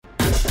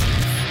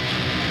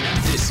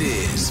This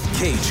is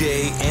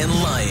KJ and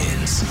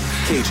Lyons.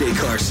 KJ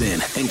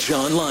Carson and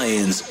John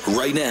Lyons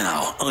right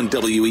now on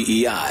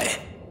WEEI.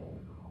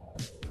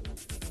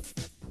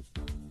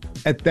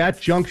 At that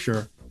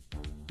juncture,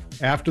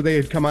 after they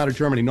had come out of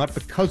Germany, not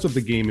because of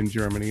the game in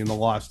Germany and the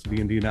loss to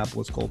the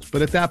Indianapolis Colts,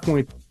 but at that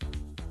point,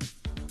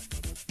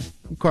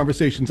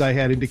 conversations I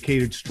had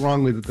indicated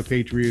strongly that the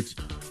Patriots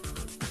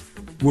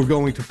were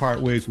going to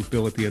part ways with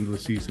Bill at the end of the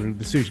season, and a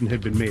decision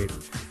had been made.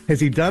 Has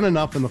he done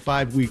enough in the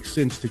 5 weeks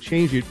since to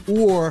change it,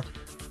 or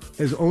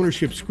as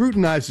ownership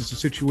scrutinizes the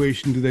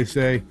situation, do they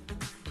say,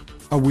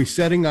 are we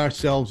setting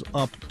ourselves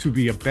up to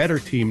be a better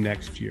team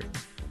next year?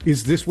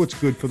 Is this what's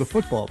good for the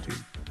football team?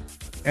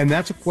 And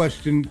that's a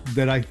question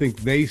that I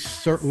think they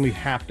certainly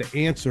have to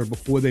answer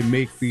before they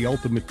make the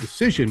ultimate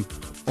decision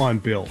on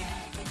Bill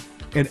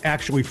and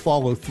actually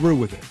follow through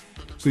with it.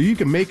 So you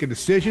can make a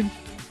decision.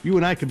 You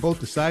and I can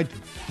both decide to,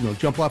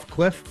 jump off a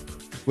cliff.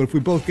 But if we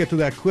both get to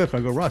that cliff,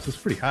 I go, Ross, it's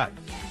pretty hot.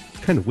 It's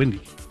kind of windy.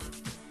 Do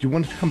you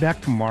want to come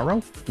back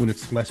tomorrow when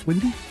it's less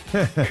windy?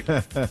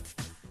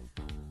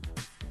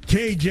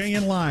 KJ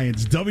and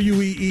Lyons,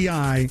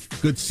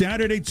 WEEI. Good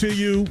Saturday to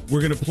you.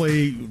 We're going to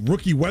play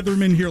Rookie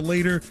Weatherman here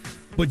later.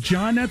 But,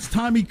 John, that's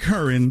Tommy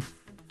Curran,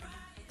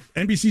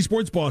 NBC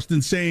Sports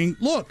Boston, saying,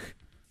 look,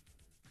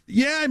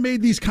 yeah, I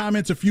made these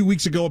comments a few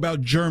weeks ago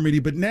about Germany,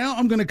 but now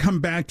I'm going to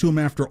come back to him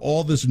after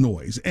all this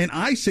noise. And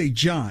I say,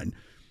 John,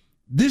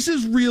 this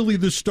is really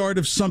the start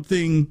of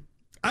something,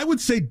 I would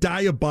say,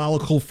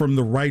 diabolical from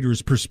the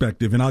writer's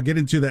perspective. And I'll get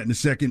into that in a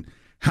second.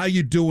 How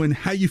you doing?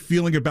 How you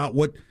feeling about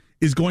what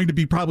is going to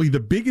be probably the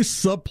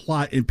biggest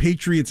subplot in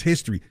Patriots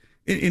history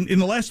in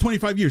the last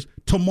 25 years,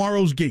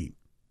 tomorrow's game?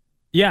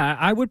 Yeah,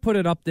 I would put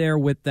it up there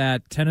with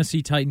that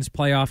Tennessee Titans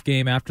playoff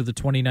game after the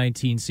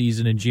 2019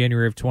 season in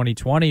January of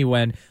 2020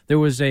 when there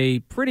was a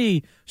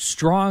pretty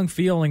strong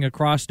feeling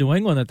across New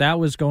England that that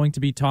was going to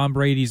be Tom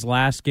Brady's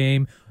last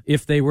game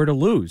if they were to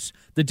lose.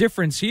 The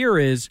difference here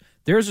is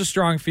there's a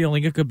strong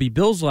feeling it could be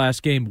Bill's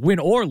last game, win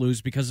or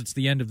lose, because it's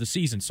the end of the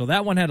season. So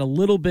that one had a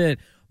little bit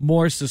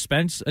more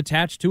suspense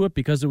attached to it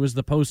because it was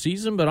the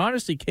postseason. But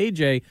honestly,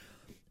 KJ,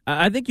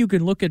 I think you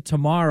can look at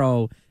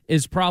tomorrow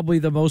is probably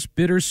the most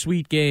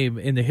bittersweet game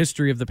in the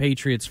history of the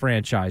Patriots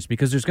franchise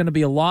because there's going to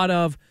be a lot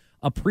of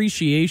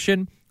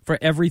appreciation for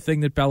everything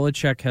that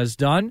Belichick has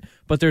done,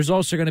 but there's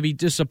also going to be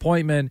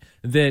disappointment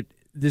that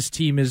this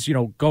team is,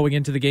 going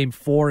into the game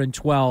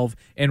 4-12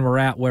 and we're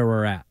at where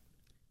we're at.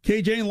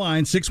 KJ and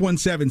Line,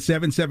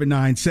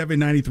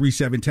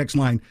 617-779-7937, text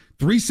line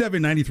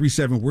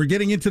 37937. We're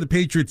getting into the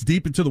Patriots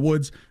deep into the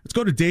woods. Let's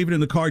go to David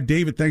in the car.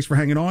 David, thanks for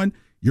hanging on.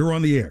 You're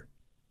on the air.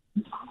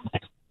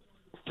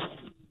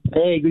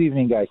 Hey, good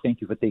evening, guys.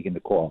 Thank you for taking the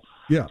call.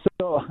 Yeah.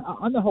 So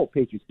on the whole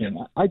Patriots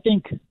thing, I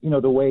think,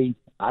 the way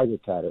I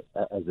look at it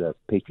as a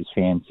Patriots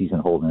fan, season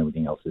holder and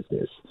everything else is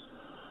this.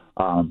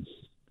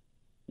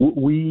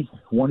 We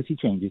want to see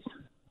changes.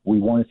 We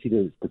want to see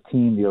the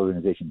team, the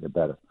organization get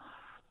better.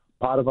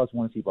 Part of us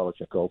want to see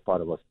Belichick go. Part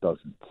of us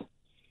doesn't.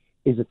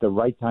 Is it the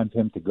right time for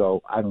him to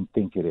go? I don't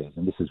think it is,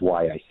 and this is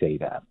why I say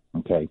that,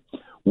 okay?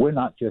 We're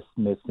not just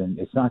missing –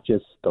 it's not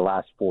just the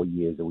last 4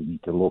 years that we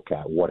need to look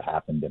at what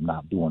happened and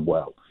not doing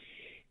well.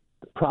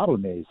 The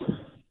problem is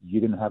you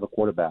didn't have a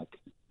quarterback.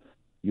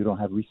 You don't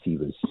have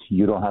receivers.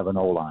 You don't have an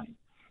O-line.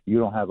 You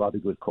don't have other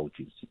good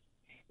coaches.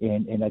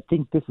 And I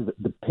think this is –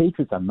 the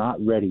Patriots are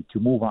not ready to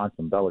move on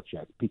from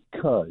Belichick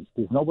because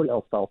there's nobody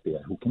else out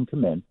there who can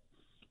come in,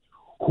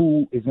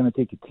 who is going to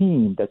take a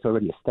team that's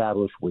already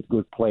established with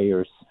good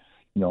players,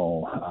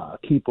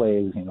 key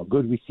players,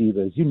 good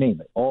receivers, you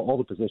name it, all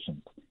the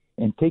positions,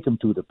 and take them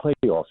to the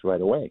playoffs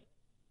right away.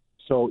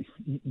 So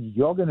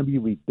you're going to be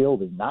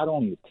rebuilding not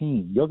only a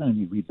team, you're going to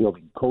be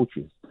rebuilding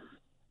coaches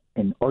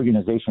and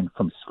organization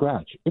from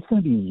scratch. It's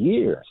going to be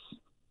years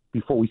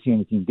before we see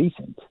anything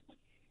decent.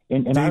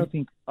 And I don't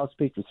think us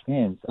Patriots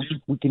fans,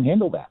 we can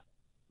handle that.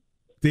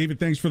 David,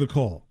 thanks for the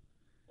call.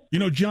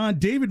 John,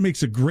 David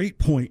makes a great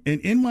point. And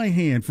in my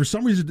hand, for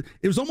some reason,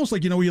 it was almost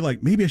like, you're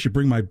like, maybe I should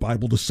bring my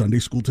Bible to Sunday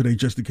school today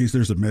just in case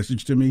there's a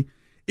message to me.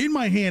 In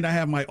my hand, I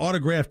have my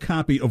autographed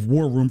copy of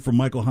War Room from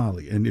Michael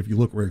Holley. And if you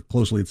look very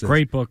closely, it says,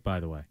 great book, by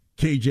the way.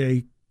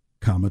 KJ,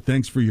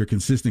 thanks for your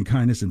consistent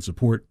kindness and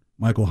support,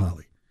 Michael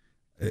Holley.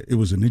 It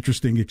was an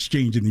interesting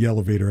exchange in the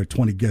elevator at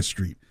 20 Guest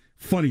Street.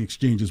 Funny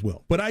exchange as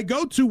well. But I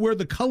go to where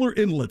the color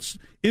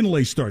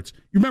inlay starts.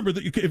 You remember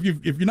that if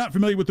you're not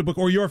familiar with the book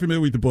or you are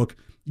familiar with the book,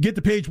 you get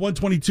to page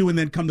 122 and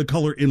then come to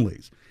color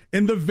inlays.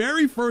 And the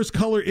very first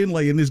color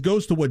inlay, and this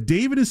goes to what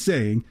David is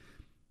saying,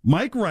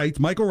 Michael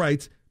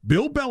writes,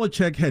 Bill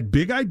Belichick had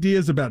big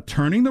ideas about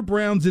turning the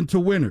Browns into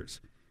winners.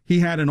 He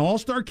had an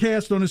all-star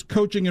cast on his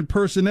coaching and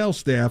personnel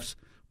staffs,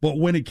 but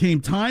when it came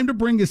time to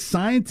bring his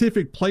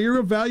scientific player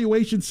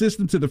evaluation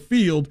system to the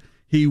field,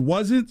 he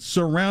wasn't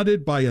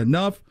surrounded by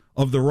enough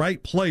of the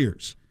right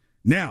players.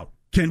 Now,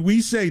 can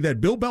we say that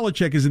Bill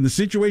Belichick is in the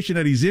situation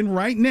that he's in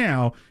right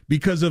now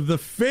because of the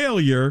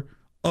failure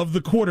of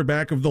the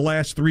quarterback of the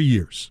last 3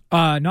 years?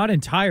 Not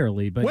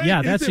entirely, but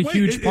that's a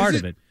huge part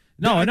of it.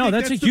 No,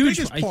 that's a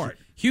huge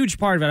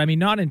part of it. I mean,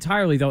 not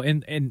entirely, though.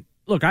 And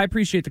look, I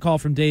appreciate the call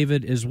from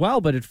David as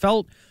well, but it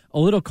felt a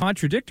little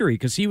contradictory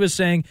because he was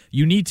saying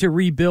you need to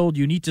rebuild,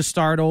 you need to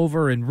start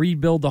over and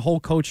rebuild the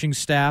whole coaching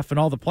staff and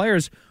all the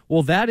players.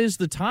 Well, that is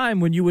the time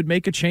when you would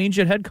make a change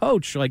at head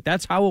coach. Like,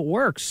 that's how it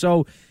works.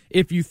 So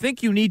if you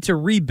think you need to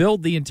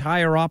rebuild the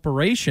entire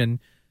operation,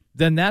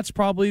 then that's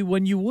probably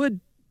when you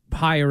would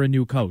hire a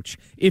new coach.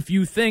 If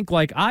you think,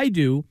 like I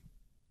do,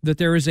 that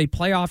there is a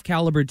playoff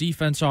caliber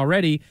defense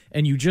already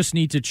and you just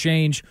need to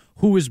change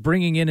who is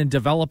bringing in and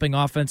developing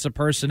offensive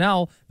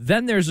personnel,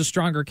 then there's a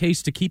stronger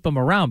case to keep them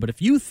around. But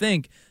if you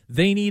think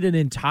they need an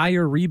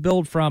entire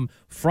rebuild from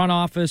front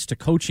office to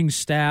coaching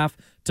staff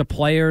to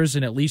players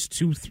in at least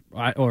two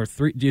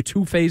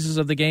phases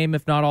of the game,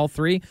 if not all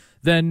three,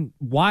 then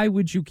why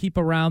would you keep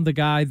around the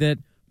guy that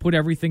put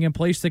everything in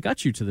place that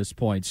got you to this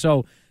point?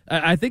 So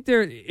I think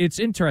it's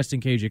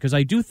interesting, KJ, because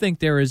I do think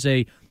there is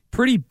a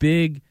pretty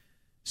big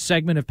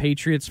segment of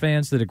Patriots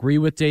fans that agree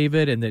with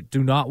David and that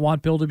do not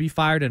want Bill to be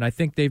fired, and I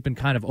think they've been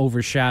kind of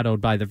overshadowed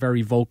by the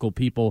very vocal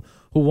people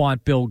who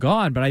want Bill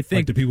gone. But I think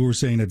like the people who were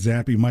saying that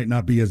Zappe might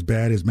not be as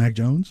bad as Mac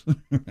Jones.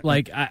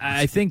 Like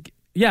I think,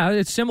 yeah,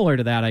 it's similar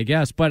to that, I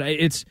guess. But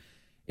it's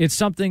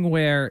something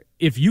where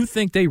if you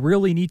think they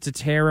really need to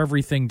tear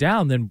everything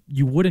down, then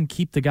you wouldn't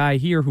keep the guy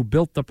here who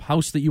built the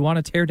house that you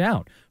want to tear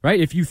down, right?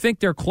 If you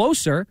think they're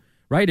closer,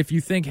 right? If you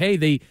think, hey,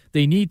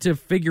 they need to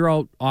figure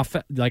out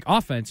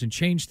offense and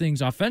change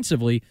things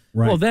offensively,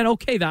 right, well, then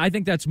okay, I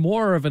think that's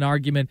more of an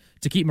argument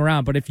to keep them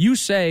around. But if you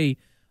say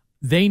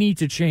they need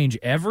to change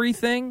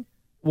everything,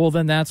 well,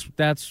 then that's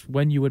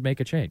when you would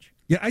make a change.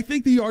 Yeah, I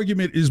think the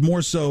argument is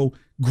more so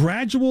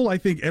gradual. I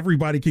think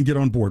everybody can get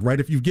on board, right?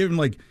 If you've given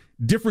like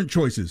different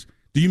choices,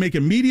 do you make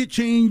immediate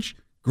change,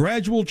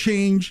 gradual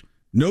change,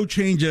 no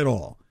change at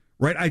all?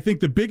 Right, I think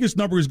the biggest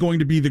number is going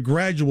to be the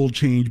gradual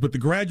change, but the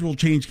gradual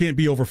change can't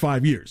be over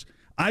 5 years.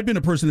 I've been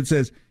a person that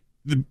says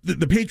the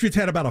Patriots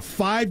had about a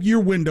 5-year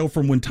window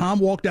from when Tom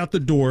walked out the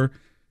door,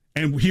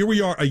 and here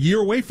we are a year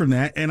away from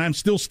that, and I'm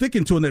still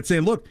sticking to that,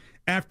 saying, look,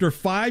 after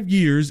 5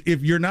 years,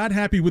 if you're not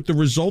happy with the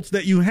results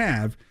that you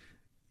have,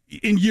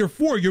 in year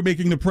 4, you're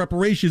making the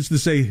preparations to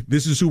say,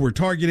 this is who we're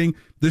targeting.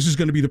 This is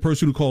going to be the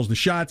person who calls the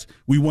shots.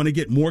 We want to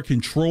get more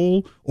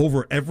control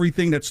over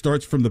everything that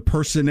starts from the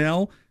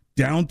personnel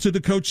down to the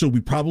coach, so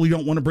we probably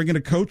don't want to bring in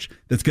a coach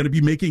that's going to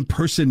be making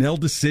personnel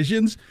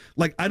decisions.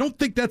 Like, I don't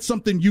think that's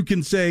something you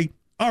can say,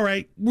 all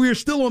right, we're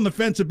still on the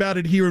fence about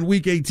it here in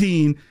Week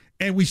 18,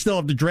 and we still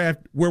have the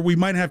draft where we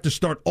might have to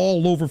start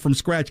all over from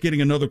scratch getting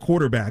another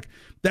quarterback.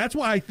 That's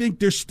why I think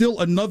there's still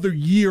another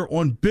year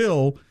on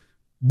Bill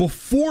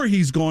before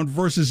he's gone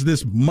versus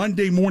this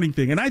Monday morning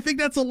thing. And I think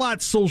that's a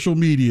lot social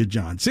media,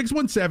 John.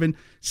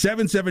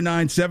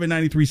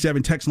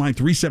 617-779-7937, text line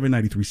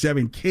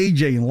 37937.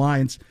 KJ and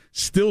Lyons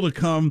still to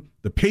come.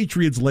 The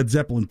Patriots Led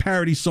Zeppelin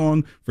parody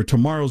song for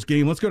tomorrow's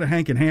game. Let's go to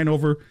Hank in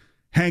Hanover.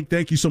 Hank,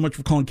 thank you so much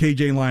for calling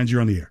KJ and Lyons.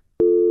 You're on the air.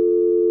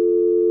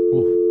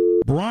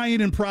 Ooh. Brian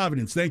in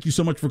Providence, thank you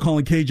so much for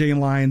calling KJ and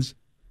Lyons.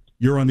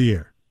 You're on the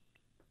air.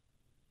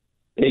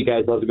 Hey,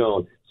 guys, how's it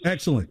going?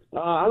 Excellent.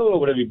 I don't know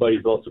what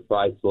everybody's all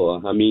surprised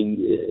for. I mean,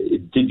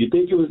 did you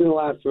think it was going to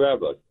last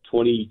forever?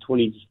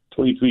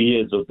 23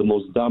 years of the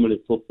most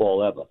dominant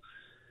football ever.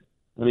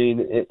 I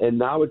mean, and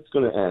now it's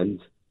going to end.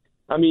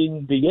 I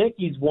mean, the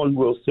Yankees won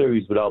World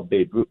Series without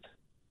Babe Ruth.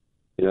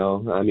 You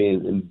know, I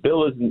mean, and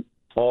Bill isn't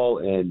all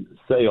and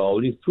say all,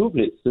 and he's proven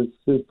it since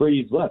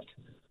Brady's left.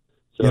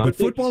 So yeah, but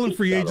football and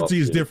free agency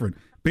is different.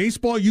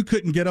 Baseball, you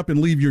couldn't get up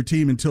and leave your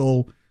team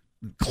until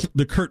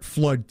the Kurt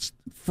Flood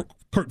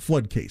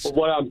case. But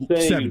what I'm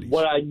saying, 70s.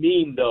 what I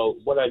mean though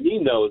is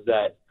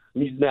that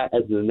I'm using that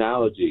as an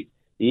analogy.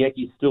 The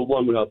Yankees still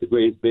won without the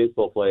greatest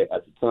baseball player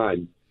at the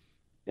time,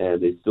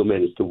 and they still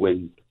managed to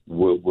win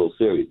World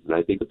Series. And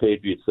I think the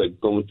Patriots are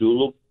going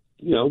through a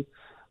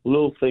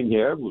little thing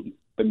here.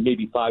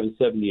 Maybe 5 and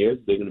 7 years,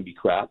 they're going to be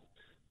crap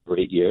for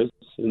 8 years,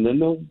 and then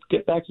they'll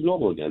get back to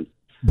normal again.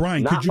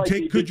 Brian, could you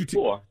take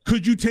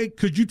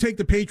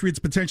the Patriots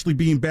potentially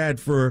being bad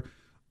for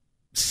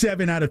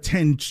 7 out of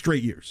 10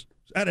 straight years?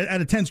 Out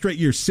of 10 straight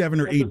years,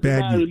 7 or 8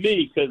 bad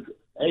years.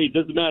 It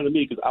doesn't matter to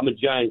me because I'm a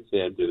Giants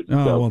fan, dude.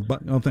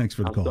 Thanks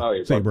for the call.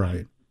 Sorry, say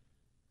Brian.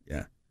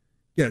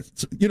 Yeah.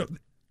 So,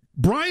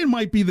 Brian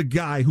might be the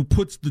guy who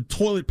puts the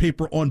toilet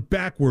paper on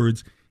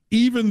backwards,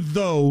 even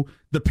though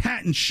the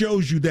patent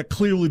shows you that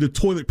clearly the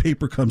toilet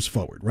paper comes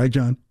forward. Right,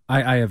 John?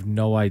 I have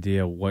no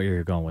idea where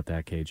you're going with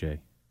that, KJ.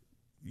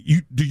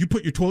 Do you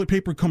put your toilet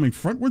paper coming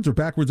frontwards or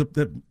backwards? You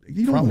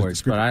don't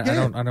frontwards, but I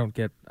don't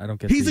get.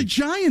 He's a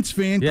Giants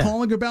fan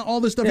calling about all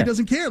this stuff. Yeah. He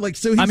doesn't care. Like,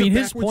 so.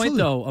 His point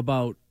though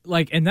about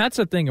and that's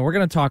the thing, and we're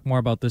going to talk more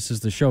about this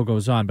as the show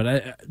goes on.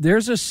 But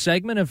there's a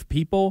segment of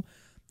people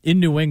in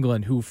New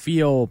England who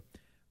feel,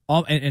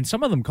 and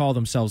some of them call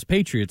themselves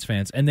Patriots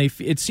fans, and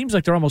it seems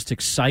like they're almost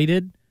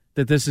excited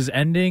that this is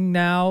ending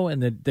now,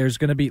 and that there's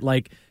going to be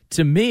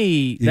to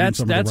me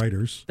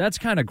that's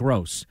kind of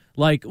gross.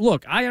 Like,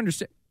 look, I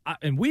understand.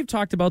 And we've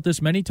talked about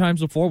this many times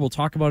before. We'll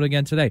talk about it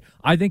again today.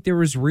 I think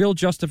there is real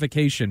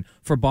justification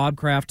for Bob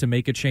Kraft to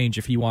make a change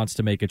if he wants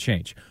to make a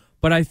change.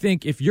 But I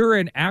think if you're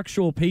an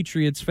actual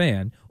Patriots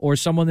fan or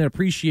someone that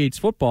appreciates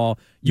football,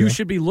 you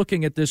should be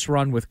looking at this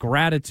run with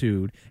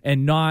gratitude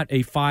and not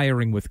a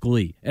firing with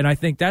glee. And I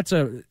think that's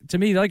to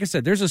me, like I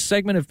said, there's a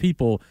segment of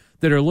people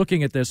that are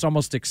looking at this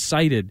almost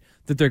excited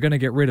that they're going to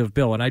get rid of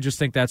Bill. And I just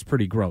think that's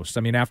pretty gross.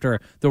 I mean, after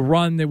the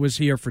run that was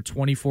here for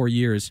 24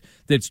 years,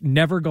 that's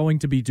never going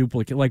to be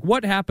duplicated. Like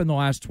what happened the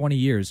last 20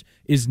 years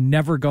is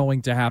never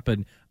going to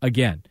happen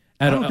again.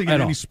 I don't think in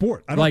any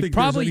sport. I don't think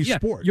probably, there's any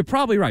sport. You're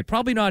probably right.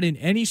 Probably not in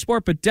any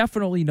sport, but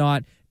definitely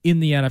not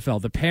in the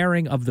NFL. The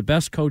pairing of the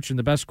best coach and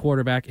the best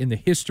quarterback in the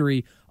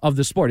history of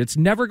the sport. It's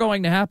never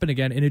going to happen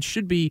again, and it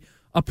should be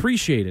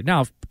appreciated.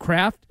 Now, if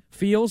Kraft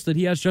feels that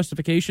he has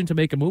justification to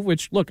make a move,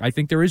 which, look, I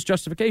think there is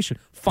justification,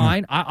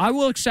 fine. I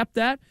will accept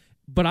that,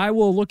 but I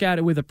will look at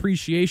it with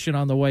appreciation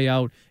on the way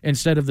out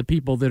instead of the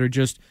people that are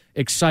just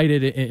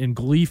excited and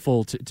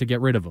gleeful to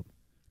get rid of him.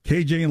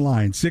 KJ and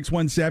Lyons,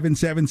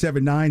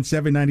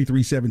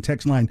 617-779-7937.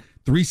 Text line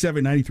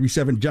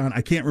 37937. John,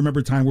 I can't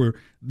remember a time where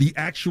the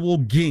actual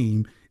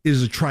game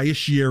is a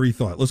tertiary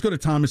thought. Let's go to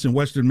Thomas in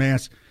Western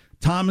Mass.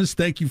 Thomas,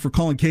 thank you for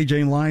calling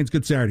KJ and Lyons.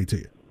 Good Saturday to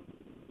you.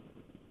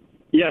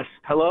 Yes.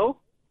 Hello?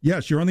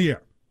 Yes, you're on the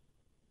air.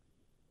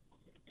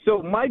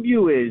 So my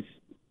view is,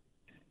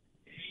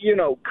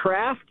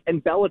 Kraft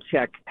and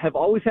Belichick have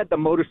always had the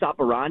modus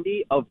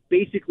operandi of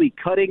basically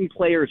cutting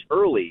players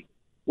early,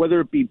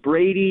 whether it be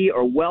Brady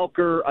or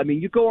Welker. I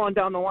mean, you go on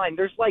down the line,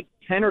 there's like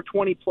 10 or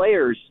 20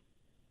 players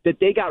that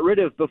they got rid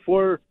of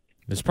before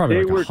there's probably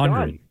they like were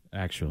 100, done.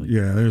 Actually.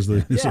 Yeah, there's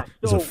a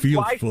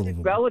field why full of should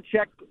them.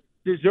 Belichick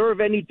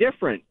deserve any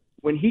different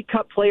when he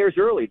cut players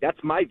early?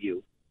 That's my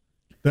view.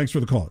 Thanks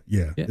for the call.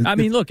 Yeah. I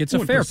mean, look, it's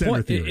a fair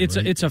point. Theory,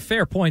 it's a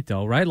fair point,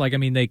 though, right? Like, I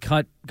mean, they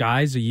cut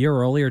guys a year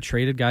early or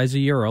traded guys a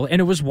year early, and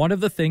it was one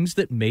of the things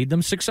that made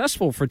them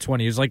successful for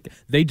 20 years. Like,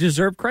 they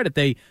deserve credit.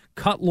 They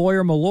cut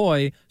Lawyer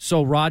Malloy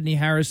so Rodney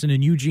Harrison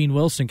and Eugene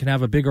Wilson can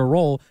have a bigger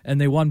role,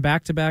 and they won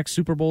back-to-back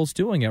Super Bowls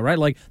doing it, right?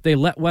 Like, they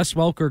let Wes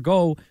Welker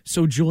go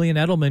so Julian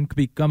Edelman could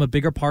become a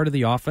bigger part of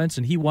the offense,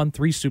 and he won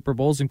 3 Super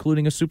Bowls,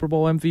 including a Super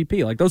Bowl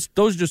MVP. Like,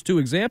 those are just 2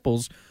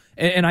 examples.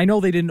 And I know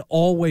they didn't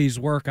always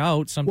work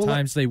out.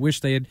 Sometimes they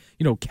wish they had,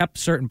 kept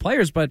certain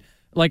players. But,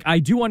 like, I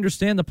do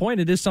understand the point.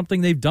 It is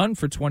something they've done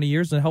for 20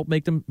 years and helped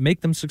make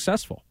them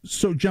successful.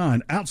 So,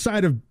 John,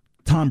 outside of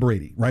Tom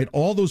Brady, right,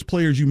 all those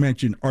players you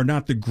mentioned are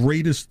not the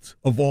greatest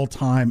of all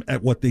time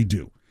at what they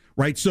do,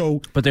 right?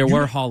 So, but there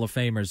were Hall of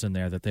Famers in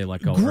there that they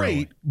let go great,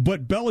 early.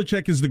 But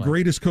Belichick is the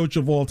greatest coach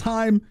of all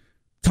time.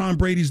 Tom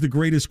Brady's the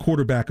greatest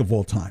quarterback of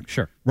all time.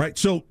 Sure. Right?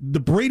 So the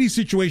Brady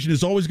situation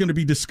is always going to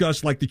be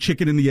discussed like the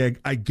chicken and the egg.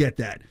 I get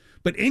that.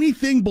 But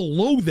anything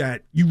below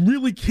that, you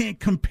really can't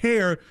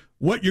compare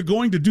what you're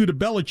going to do to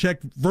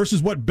Belichick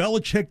versus what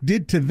Belichick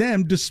did to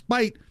them,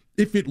 despite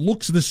if it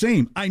looks the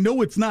same. I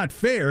know it's not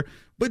fair,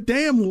 but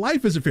damn,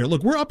 life isn't fair.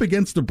 Look, we're up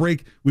against the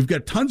break. We've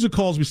got tons of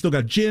calls. We still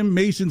got Jim,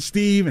 Mason,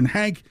 Steve, and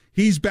Hank.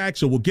 He's back,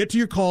 so we'll get to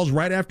your calls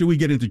right after we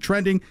get into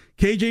trending.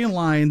 KJ and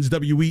Lyons,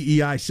 WEEI,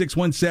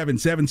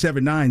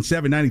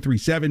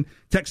 617-779-7937.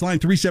 Text line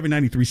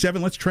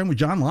 37937. Let's trend with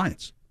John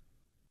Lyons.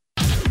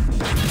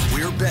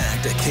 We're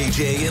back to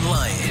KJ and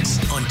Lyons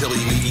on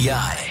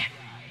WEEI.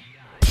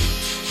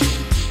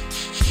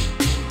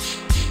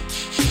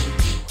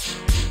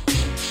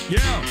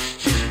 Yeah.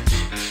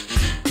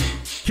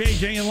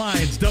 KJ and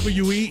Lyons,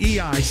 WEEI,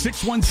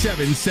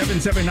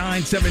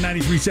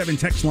 617-779-7937.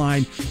 Text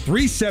line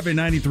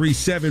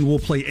 37937. We'll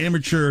play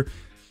amateur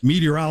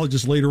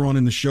meteorologist later on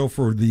in the show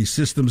for the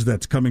systems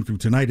that's coming through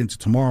tonight into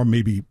tomorrow,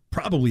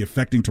 probably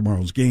affecting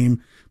tomorrow's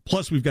game.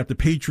 Plus, we've got the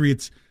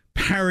Patriots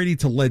parody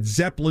to Led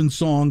Zeppelin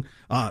song.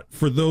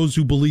 For those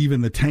who believe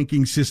in the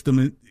tanking system,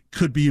 it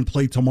could be in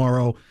play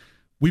tomorrow.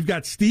 We've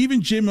got Steve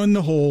and Jim on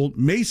the hold,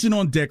 Mason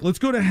on deck. Let's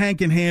go to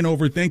Hank and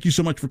Hanover. Thank you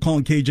so much for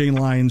calling KJ and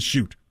Lyons.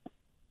 Shoot.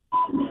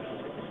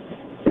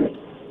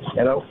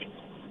 Hello?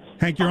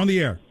 Hank, you're on the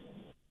air.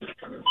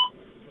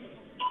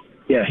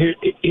 Yeah,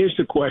 here's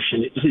the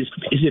question.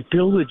 Is it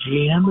Bill the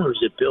GM or is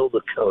it Bill the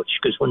coach?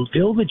 Because when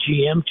Bill the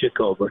GM took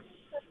over,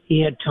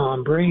 he had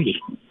Tom Brady.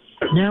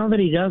 Now that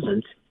he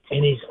doesn't,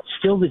 and he's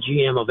still the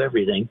GM of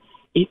everything,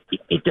 it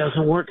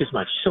doesn't work as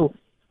much. So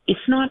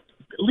it's not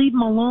 – leave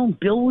him alone.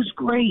 Bill was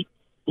great.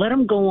 Let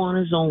him go on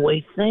his own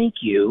way, thank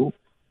you,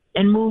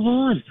 and move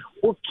on.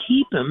 Or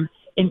keep him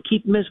and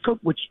keep him as coach,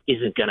 which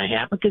isn't going to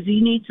happen because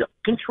he needs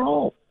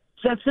control.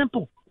 It's that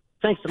simple.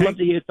 Thanks. I'd love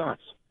to hear your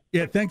thoughts.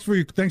 Yeah, thanks for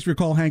your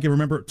call, Hank. And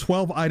remember,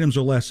 12 items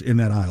or less in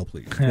that aisle,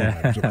 please.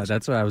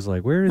 That's what I was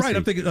like. Where is he? Right,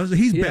 I'm thinking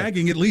he's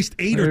bagging at least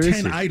 8 or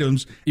 10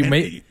 items.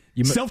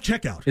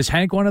 Self-checkout. Is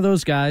Hank one of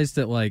those guys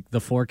that, like, the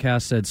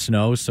forecast said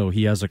snow, so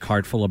he has a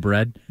cart full of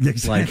bread?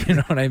 Exactly. Like, you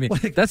know what I mean?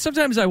 That's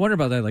sometimes I wonder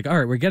about that. Like, all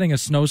right, we're getting a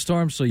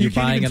snowstorm, so you're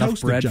buying enough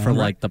bread for,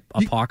 like, the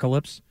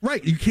apocalypse?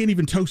 Right. You can't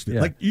even toast it.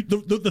 Yeah. Like,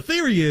 the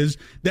theory is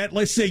that,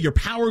 let's say your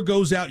power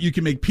goes out, you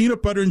can make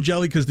peanut butter and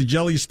jelly because the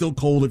jelly is still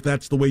cold if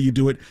that's the way you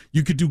do it.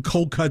 You could do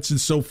cold cuts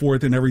and so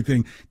forth and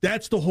everything.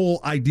 That's the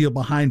whole idea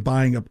behind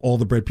buying up all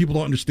the bread. People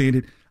don't understand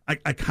it.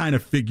 I kind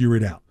of figure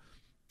it out.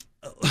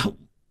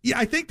 Yeah,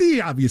 I think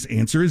the obvious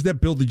answer is that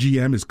Bill, the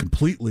GM, is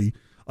completely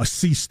a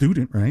C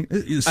student, right?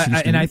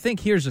 And I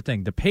think here's the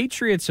thing. The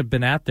Patriots have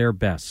been at their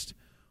best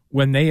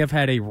when they have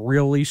had a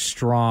really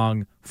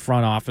strong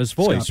front office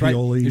voice, Scott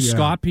Pioli, right? yeah.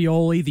 Scott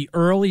Pioli, the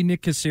early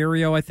Nick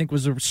Caserio, I think,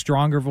 was a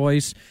stronger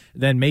voice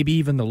than maybe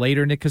even the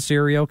later Nick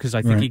Caserio, because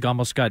I think he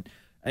almost got,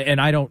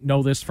 and I don't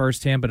know this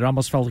firsthand, but it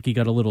almost felt like he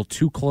got a little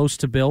too close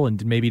to Bill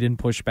and maybe didn't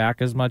push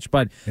back as much.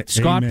 But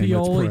Scott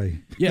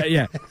Pioli,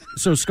 yeah.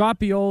 So Scott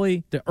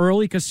Pioli, the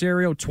early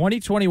Caserio,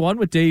 2021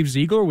 with Dave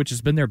Ziegler, which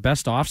has been their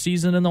best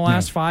offseason in the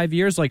last 5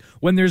 years. Like,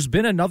 when there's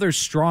been another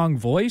strong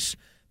voice,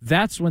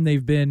 that's when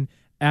they've been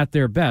at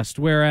their best.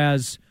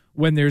 Whereas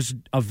when there's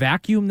a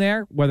vacuum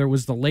there, whether it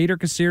was the later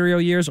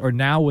Caserio years or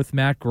now with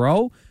Matt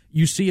Groh,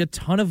 you see a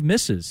ton of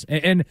misses.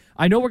 And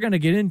I know we're going to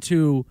get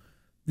into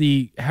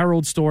the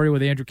Herald story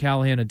with Andrew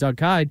Callahan and Doug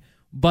Hyde,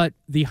 but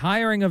the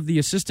hiring of the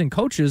assistant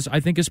coaches, I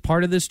think, is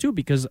part of this too,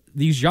 because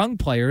these young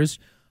players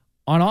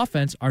on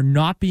offense are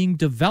not being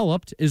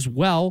developed as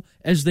well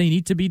as they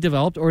need to be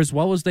developed, or as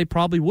well as they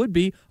probably would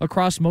be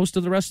across most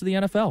of the rest of the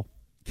NFL.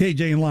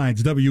 KJ and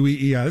Lyons,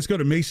 WEEI. Let's go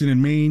to Mason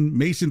in Maine.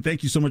 Mason,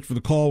 thank you so much for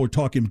the call. We're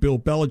talking Bill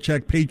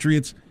Belichick,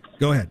 Patriots.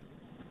 Go ahead.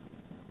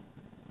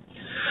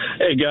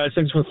 Hey, guys.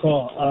 Thanks for the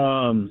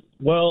call.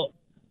 Well,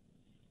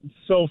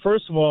 so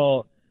first of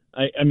all,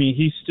 I mean,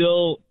 he's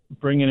still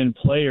bringing in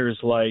players,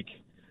 like,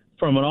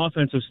 from an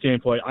offensive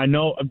standpoint. I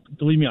know,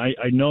 believe me,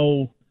 I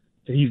know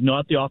that he's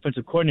not the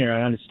offensive coordinator.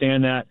 I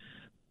understand that.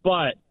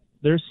 But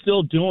they're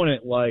still doing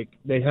it like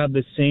they have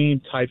the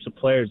same types of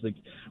players. Like,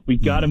 we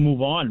got to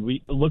move on.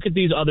 We look at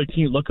these other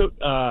teams. Look at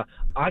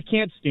I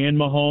can't stand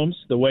Mahomes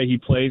the way he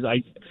plays.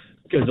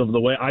 Because of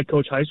the way I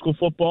coach high school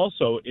football.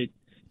 So it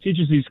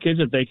teaches these kids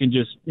that they can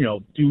just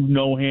do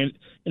no hand,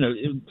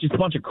 just a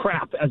bunch of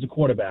crap as a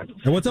quarterback.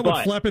 And what's up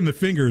with flapping the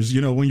fingers?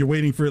 When you're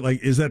waiting for it,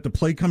 like, is that the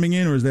play coming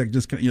in, or is that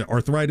just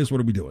arthritis?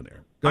 What are we doing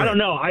there? I don't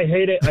know. I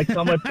hate it. I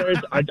tell my players.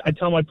 I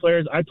tell my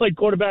players. I played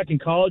quarterback in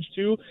college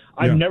too.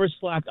 I've never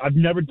slapped. I've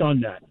never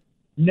done that.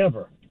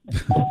 Never.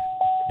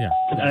 Yeah.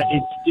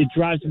 It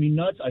drives me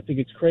nuts. I think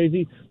it's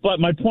crazy. But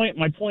my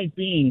point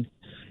being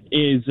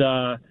is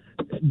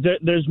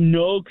there's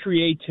no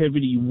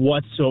creativity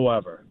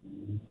whatsoever,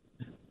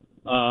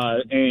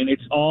 and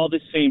it's all the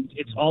same.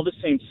 It's all the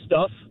same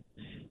stuff.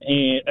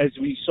 And as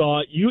we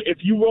saw, if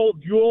you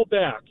roll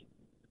back,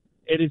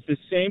 it is the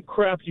same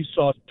crap you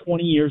saw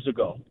 20 years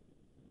ago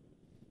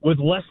with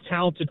less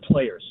talented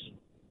players.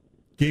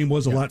 Game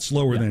was a lot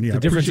slower then. Yeah, the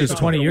difference is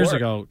 20 years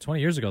ago,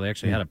 they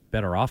actually had a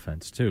better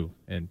offense too.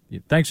 And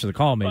thanks for the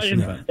call, Mason.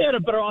 They had a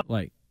better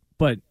offense.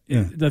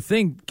 The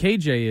thing,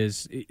 KJ,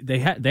 is they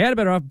had a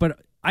better offense, but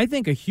I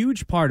think a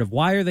huge part of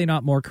why are they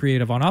not more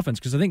creative on offense,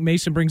 because I think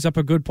Mason brings up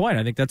a good point.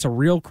 I think that's a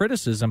real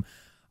criticism.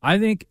 I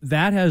think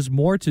that has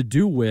more to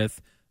do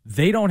with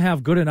they don't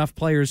have good enough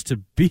players to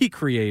be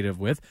creative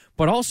with,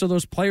 but also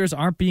those players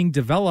aren't being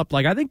developed.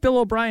 Like, I think Bill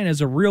O'Brien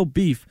has a real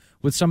beef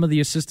with some of the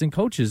assistant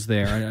coaches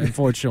there,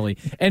 unfortunately.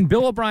 And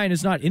Bill O'Brien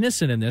is not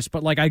innocent in this,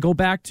 but, like, I go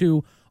back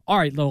to, all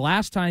right, the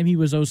last time he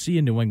was OC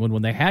in New England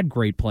when they had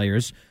great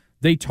players,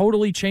 they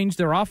totally changed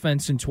their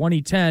offense in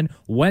 2010,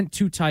 went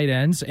to tight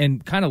ends,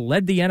 and kind of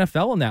led the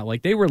NFL in that.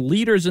 Like, they were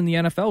leaders in the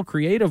NFL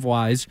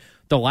creative-wise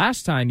the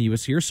last time he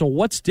was here. So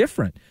what's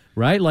different,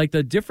 right? Like,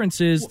 the difference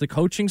is the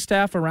coaching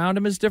staff around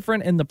him is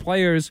different, and the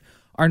players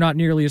are not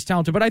nearly as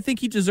talented. But I think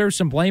he deserves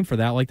some blame for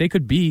that. Like, they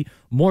could be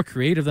more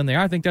creative than they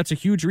are. I think that's a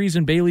huge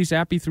reason Bailey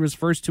Zappi threw his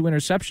first 2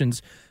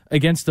 interceptions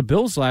against the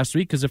Bills last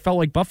week, because it felt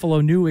like Buffalo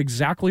knew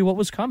exactly what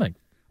was coming.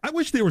 I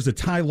wish there was a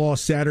Ty Law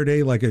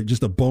Saturday, like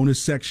just a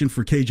bonus section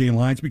for KJ and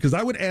Lyons, because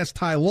I would ask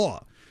Ty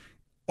Law,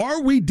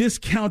 are we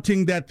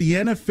discounting that the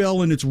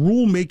NFL and its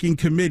rulemaking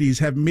committees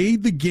have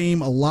made the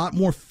game a lot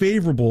more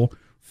favorable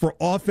for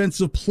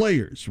offensive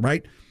players,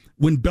 right?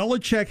 When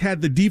Belichick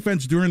had the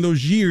defense during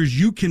those years,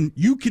 you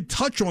could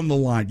touch on the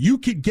line. You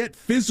could get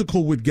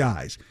physical with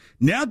guys.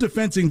 Now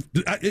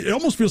it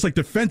almost feels like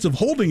defensive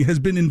holding has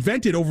been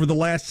invented over the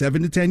last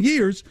 7 to 10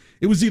 years.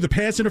 It was either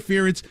pass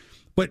interference,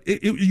 but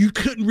you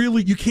can't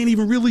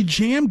even really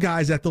jam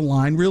guys at the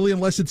line, really,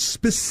 unless it's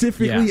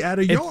specifically at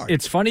a yard.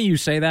 It's funny you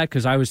say that,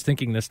 because I was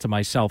thinking this to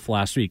myself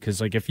last week. Because,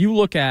 like, if you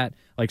look at,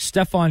 like,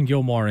 Stephon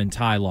Gilmore and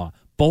Ty Law,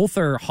 both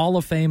are Hall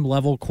of Fame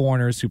level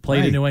corners who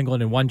played in New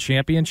England and won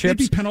championships.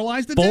 They'd be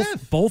penalized to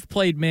death. Both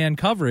played man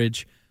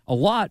coverage a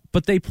lot,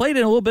 but they played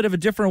in a little bit of a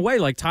different way.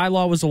 Like, Ty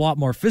Law was a lot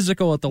more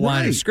physical at the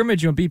line of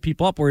scrimmage and beat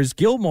people up, whereas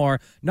Gilmore,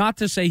 not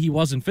to say he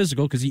wasn't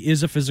physical, because he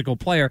is a physical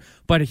player,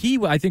 but he,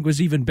 I think, was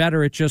even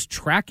better at just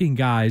tracking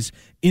guys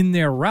in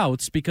their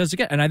routes, because,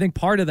 again, and I think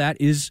part of that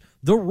is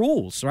the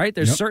rules, right?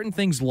 There's certain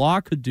things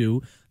Law could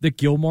do that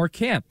Gilmore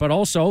can't, but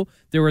also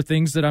there were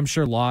things that I'm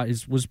sure Law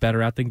was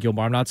better at than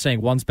Gilmore. I'm not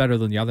saying one's better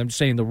than the other. I'm just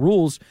saying the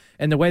rules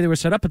and the way they were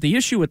set up. But the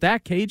issue with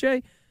that,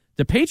 KJ,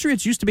 the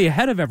Patriots used to be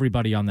ahead of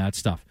everybody on that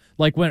stuff.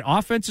 Like when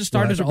offenses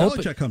started to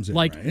open, comes in,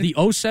 like right? the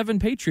 07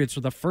 Patriots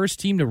were the first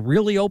team to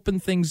really open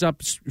things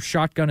up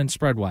shotgun and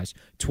spread-wise.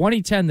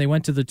 2010, they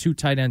went to the 2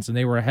 tight ends, and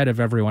they were ahead of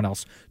everyone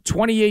else.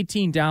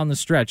 2018, down the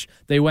stretch,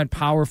 they went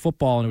power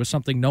football, and it was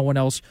something no one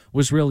else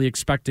was really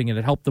expecting, and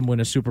it helped them win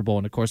a Super Bowl.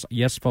 And, of course,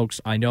 yes,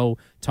 folks, I know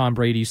Tom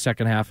Brady's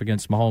second half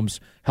against Mahomes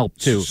helped,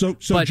 too. So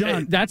but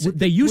John,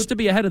 they used to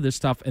be ahead of this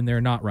stuff, and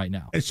they're not right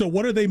now. So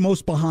what are they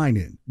most behind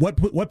in?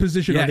 What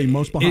position are they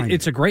most behind in?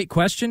 It's a great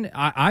question.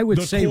 I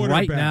would say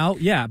right now,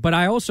 yeah, but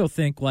I also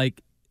think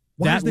like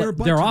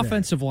their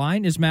offensive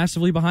line is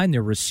massively behind.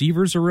 Their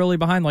receivers are really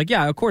behind. Like,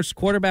 yeah, of course,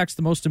 quarterback's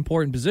the most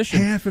important position.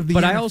 Half of the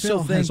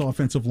NFL has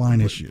offensive line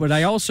issues. But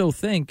I also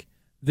think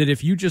that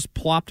if you just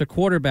plopped a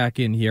quarterback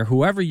in here,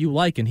 whoever you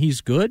like, and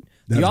he's good,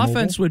 the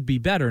offense would be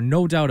better,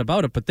 no doubt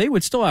about it. But they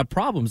would still have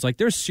problems. Like,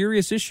 there's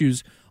serious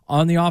issues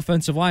on the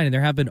offensive line, and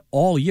there have been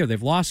all year.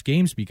 They've lost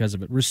games because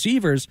of it.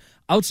 Receivers,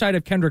 outside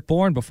of Kendrick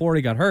Bourne before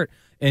he got hurt,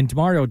 and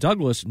Demario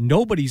Douglas,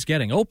 nobody's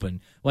getting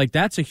open. Like,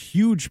 that's a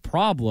huge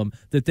problem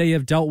that they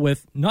have dealt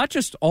with, not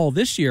just all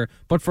this year,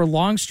 but for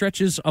long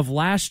stretches of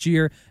last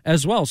year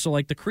as well. So,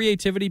 like, the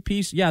creativity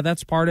piece, yeah,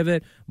 that's part of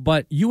it,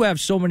 but you have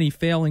so many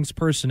failings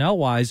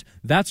personnel-wise,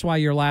 that's why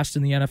you're last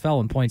in the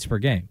NFL in points per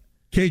game.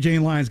 KJ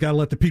and Lyons, got to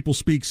let the people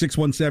speak.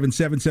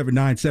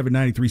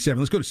 617-779-7937.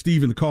 Let's go to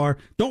Steve in the car.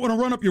 Don't want to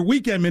run up your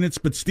weekend minutes,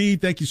 but Steve,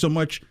 thank you so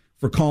much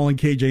for calling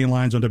KJ and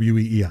Lyons on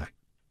WEEI.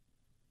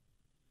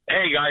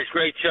 Hey, guys,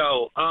 great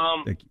show.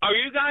 Are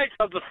you guys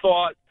of the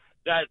thought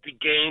that the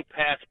game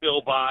passed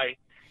Bill by?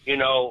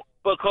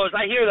 Because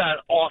I hear that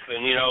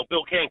often,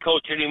 Bill can't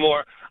coach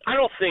anymore. I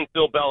don't think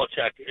Bill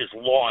Belichick is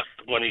lost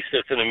when he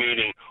sits in a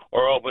meeting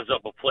or opens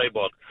up a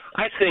playbook.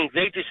 I think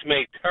they just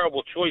make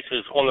terrible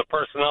choices on the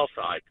personnel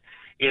side.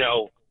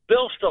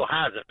 Bill still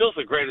has it. Bill's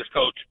the greatest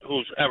coach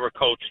who's ever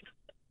coached,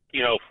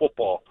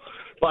 football.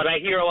 But I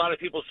hear a lot of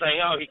people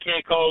saying, oh, he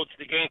can't coach,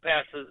 the game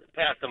passed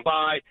him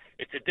by,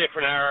 it's a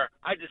different era.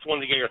 I just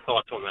wanted to get your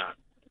thoughts on that.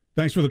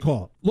 Thanks for the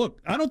call.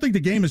 Look, I don't think the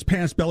game has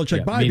passed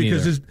Belichick by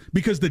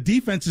because the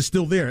defense is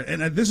still there.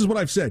 And this is what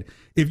I've said.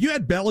 If you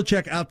had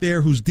Belichick out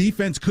there whose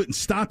defense couldn't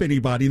stop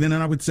anybody, then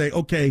I would say,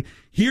 okay,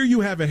 here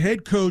you have a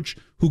head coach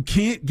who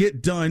can't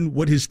get done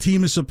what his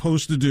team is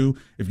supposed to do.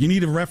 If you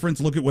need a reference,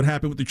 look at what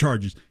happened with the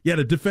Chargers. You had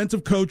a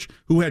defensive coach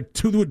who had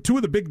two of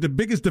the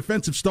biggest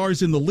defensive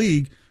stars in the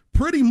league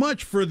pretty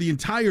much for the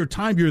entire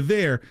time you're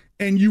there,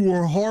 and you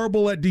were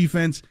horrible at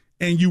defense,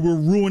 and you were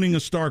ruining a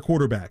star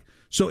quarterback.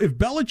 So if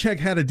Belichick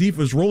had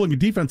rolling a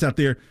defense out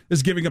there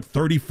that's giving up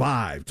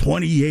 35,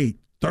 28,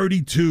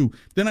 32,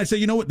 then I say,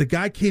 you know what, the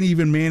guy can't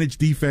even manage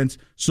defense,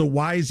 so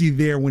why is he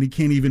there when he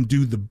can't even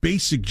do the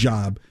basic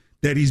job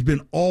that he's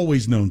been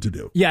always known to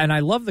do? Yeah, and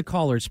I love the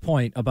caller's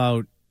point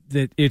about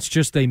that it's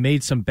just they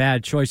made some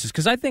bad choices.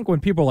 Because I think when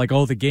people are like,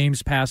 oh, the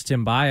game's passed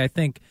him by, I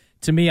think,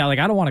 to me, I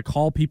don't want to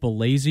call people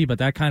lazy, but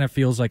that kind of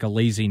feels like a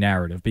lazy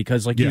narrative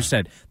because, like you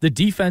said, the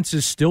defense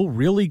is still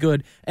really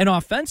good. And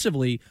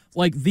offensively,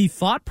 like the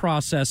thought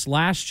process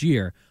last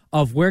year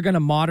of we're going to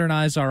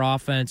modernize our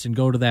offense and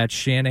go to that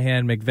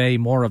Shanahan, McVay,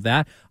 more of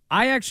that,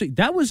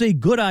 that was a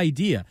good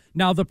idea.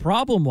 Now, the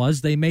problem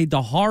was they made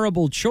the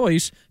horrible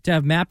choice to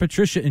have Matt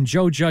Patricia and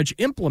Joe Judge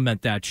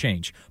implement that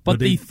change. But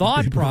the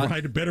thought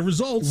provided better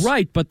results.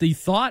 Right, but the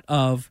thought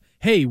of,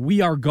 hey, we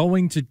are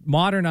going to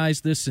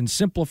modernize this and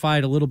simplify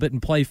it a little bit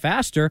and play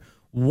faster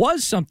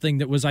was something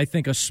that was, I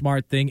think, a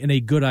smart thing and a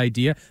good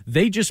idea.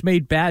 They just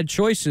made bad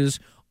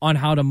choices on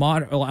how to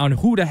on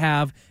who to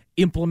have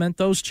implement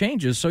those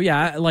changes. So,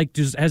 yeah,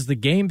 has the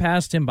game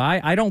passed him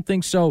by? I don't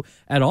think so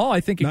at all.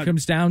 I think it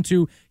comes down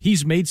to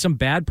he's made some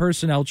bad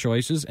personnel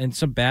choices and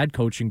some bad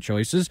coaching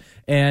choices,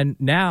 and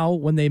now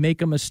when they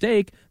make a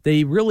mistake,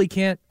 they really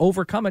can't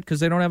overcome it because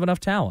they don't have enough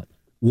talent.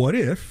 What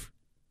if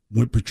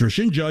when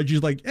Patricia and Judge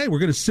is like, hey, we're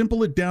going to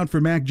simple it down for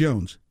Mac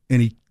Jones,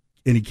 and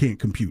he can't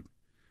compute.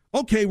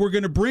 Okay, we're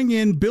going to bring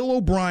in Bill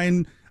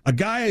O'Brien, a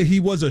guy,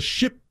 he was a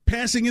ship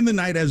passing in the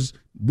night as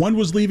one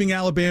was leaving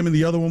Alabama and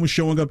the other one was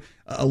showing up,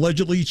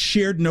 allegedly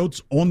shared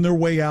notes on their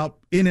way out,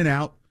 in and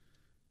out.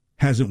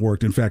 Hasn't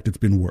worked. In fact, it's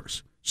been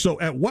worse.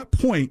 So at what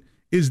point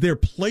is there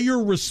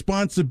player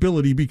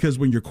responsibility? Because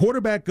when your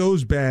quarterback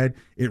goes bad,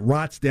 it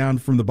rots down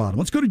from the bottom.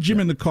 Let's go to Jim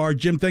in the car.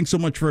 Jim, thanks so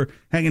much for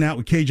hanging out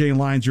with KJ and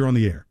Lyons. You're on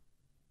the air.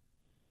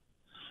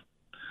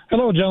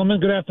 Hello, gentlemen.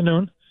 Good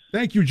afternoon.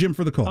 Thank you, Jim,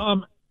 for the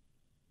call.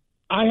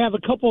 I have a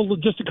couple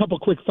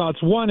quick thoughts.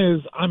 One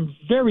is I'm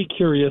very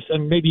curious,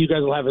 and maybe you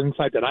guys will have an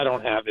insight that I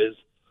don't have,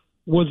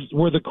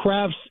 were the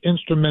Crafts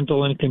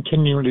instrumental in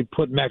continuing to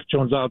put Mac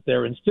Jones out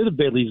there instead of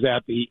Bailey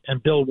Zappi,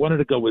 and Bill wanted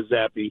to go with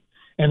Zappi?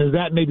 And is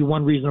that maybe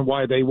one reason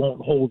why they won't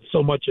hold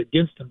so much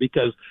against him,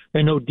 because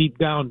they know deep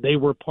down they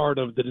were part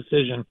of the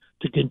decision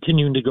to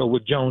continuing to go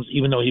with Jones,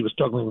 even though he was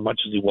struggling as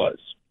much as he was?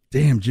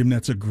 Damn, Jim,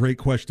 that's a great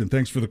question.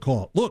 Thanks for the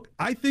call. Look,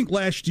 I think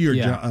last year,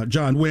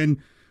 John,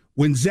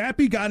 when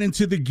Zappi got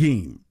into the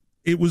game,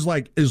 it was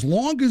like as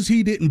long as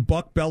he didn't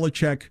buck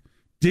Belichick,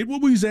 did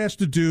what he was asked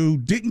to do,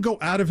 didn't go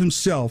out of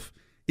himself,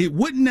 it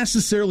wouldn't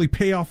necessarily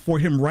pay off for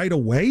him right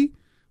away,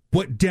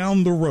 but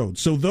down the road.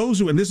 So those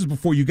who, and this is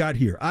before you got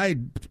here,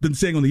 I'd been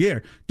saying on the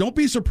air, don't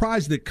be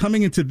surprised that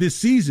coming into this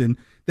season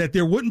that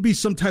there wouldn't be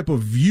some type of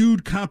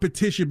viewed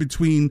competition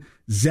between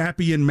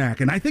Zappe and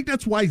Mac. And I think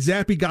that's why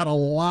Zappe got a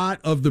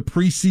lot of the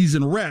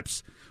preseason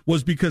reps,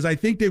 was because I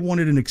think they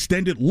wanted an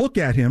extended look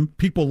at him.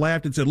 People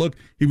laughed and said, look,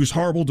 he was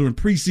horrible during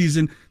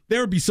preseason. There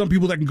would be some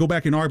people that can go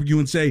back and argue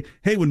and say,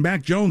 hey, when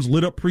Mac Jones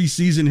lit up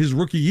preseason his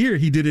rookie year,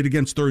 he did it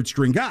against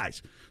third-string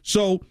guys.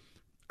 So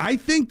I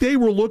think they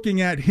were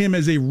looking at him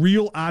as a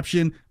real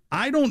option.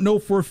 I don't know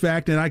for a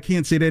fact, and I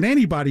can't say that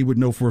anybody would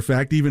know for a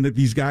fact, even that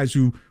these guys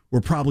who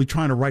were probably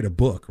trying to write a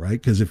book, right?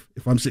 Because if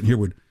I'm sitting here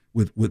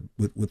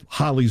with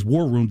Holly's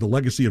War Room, the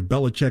legacy of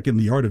Belichick and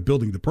the art of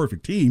building the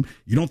perfect team,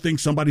 you don't think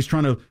somebody's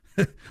trying to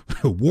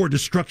war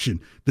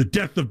destruction, the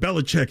death of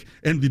Belichick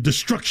and the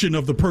destruction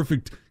of the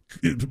perfect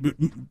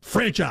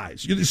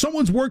franchise.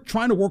 Someone's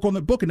trying to work on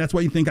the book, and that's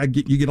why you think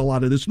you get a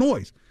lot of this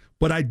noise.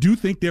 But I do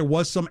think there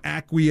was some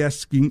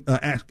acquiescing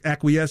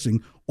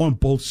on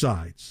both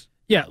sides.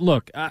 Yeah,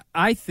 look,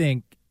 I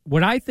think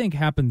what I think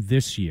happened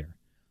this year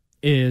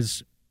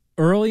is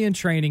early in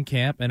training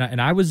camp,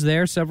 and I was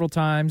there several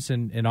times,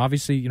 and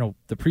obviously,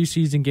 the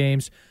preseason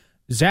games,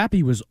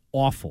 Zappe was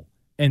awful,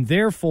 and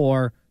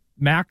therefore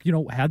Mac,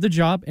 had the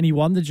job, and he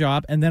won the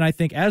job. And then I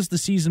think as the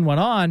season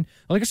went on,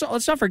 let's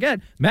not forget,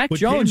 Mac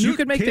Jones, you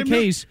could make the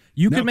case.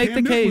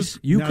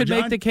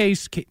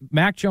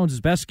 Mac Jones'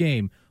 best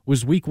game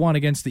was week 1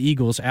 against the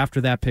Eagles after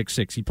that pick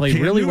 6. He played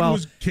really well.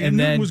 Cam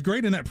Newton was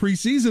great in that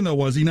preseason, though,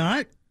 was he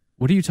not?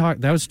 What are you talking?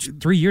 That was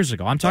 3 years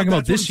ago. I'm talking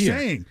about this year.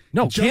 Saying.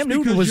 No, Just Cam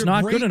Newton was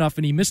not great. good enough,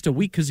 and he missed a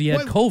week because he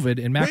had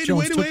COVID, and Mac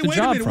Jones took the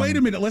job from him. Wait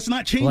a minute. Let's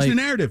not change the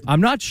narrative.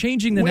 I'm not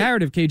changing the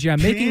narrative, KJ.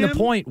 I'm making the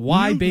point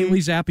why Bailey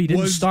Zappe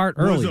didn't start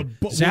early.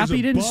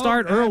 Zappe didn't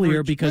start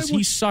earlier because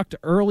he sucked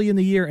early in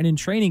the year and in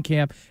training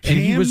camp, and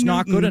he was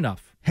not good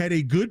enough. Had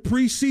a good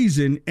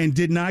preseason and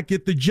did not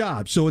get the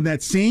job. So in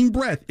that same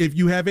breath, if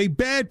you have a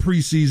bad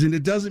preseason,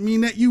 it doesn't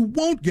mean that you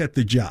won't get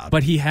the job.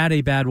 But he had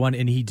a bad one,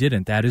 and he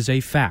didn't. That is a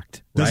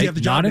fact. Does he have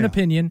the job Not now? an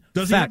opinion.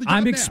 Does fact. he have the job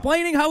I'm now?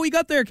 explaining how he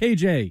got there,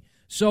 KJ.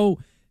 So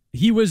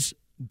he was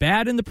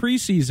bad in the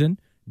preseason,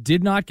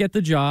 did not get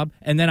the job,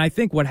 and then I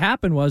think what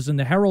happened was, and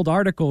the Herald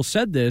article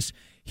said this,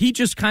 he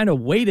just kind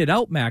of waited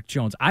out Mac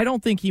Jones. I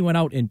don't think he went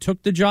out and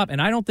took the job, and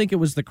I don't think it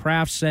was the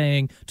Kraft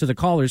saying to the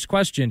caller's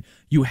question,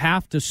 you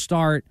have to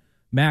start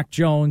Mac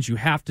Jones, you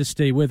have to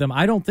stay with him.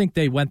 I don't think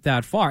they went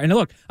that far. And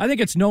look, I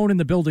think it's known in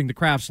the building the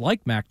Krafts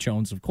like Mac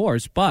Jones, of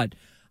course, but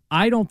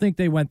I don't think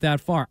they went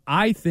that far.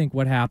 I think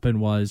what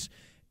happened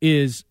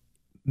is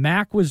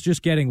Mac was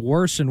just getting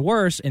worse and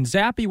worse, and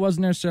Zappe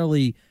wasn't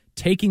necessarily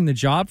taking the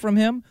job from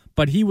him,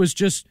 but he was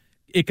just,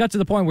 it got to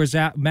the point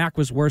where Mac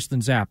was worse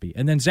than Zappe.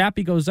 And then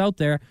Zappe goes out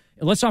there,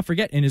 and let's not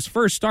forget, in his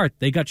first start,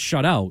 they got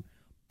shut out,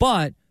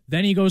 but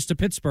then he goes to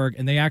Pittsburgh,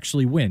 and they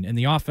actually win. And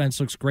the offense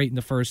looks great in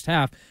the first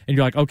half. And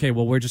you're like, okay,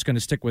 well, we're just going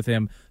to stick with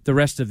him the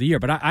rest of the year.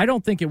 But I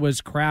don't think it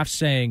was Kraft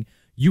saying,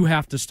 you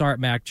have to start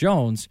Mac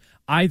Jones.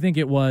 I think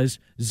it was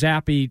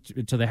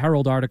Zappe, to the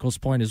Herald article's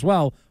point as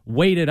well,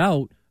 waited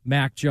out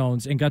Mac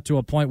Jones and got to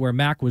a point where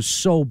Mac was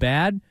so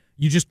bad,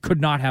 you just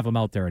could not have him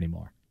out there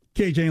anymore.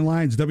 KJ and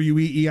Lyons,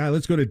 WEEI.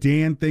 Let's go to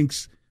Dan.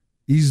 Thinks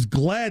he's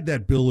glad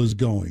that Bill is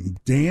going.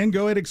 Dan,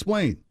 go ahead,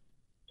 explain.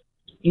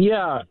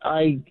 Yeah,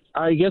 I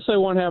guess I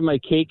want to have my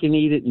cake and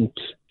eat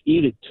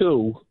it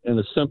too, in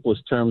the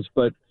simplest terms.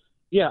 But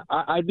yeah,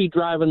 I'd be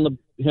driving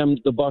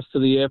the bus to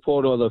the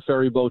airport or the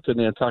ferry boat to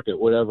Nantucket,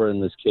 whatever in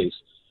this case.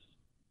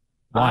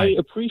 Why? I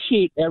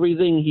appreciate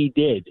everything he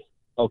did,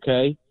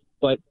 okay,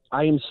 but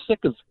I am sick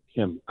of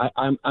him.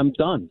 I'm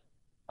done.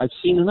 I've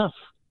seen enough.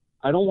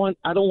 I don't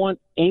want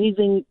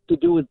anything to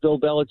do with Bill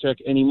Belichick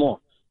anymore.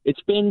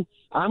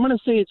 I'm going to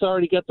say it's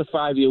already got the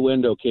 5-year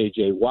window,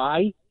 KJ.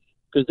 Why?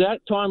 Because that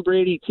Tom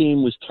Brady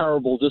team was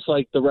terrible, just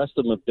like the rest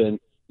of them have been.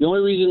 The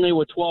only reason they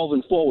were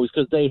 12-4 was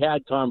because they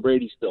had Tom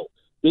Brady still.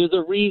 There's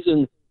a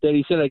reason that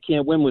he said, I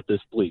can't win with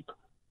this bleep.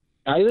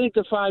 I think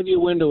the 5-year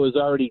window is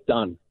already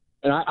done.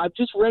 And I'm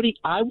just ready.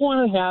 I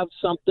want to have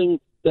something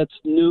that's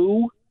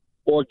new,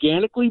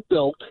 organically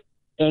built,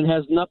 and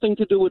has nothing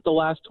to do with the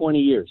last 20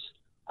 years.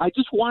 I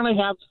just want to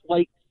have,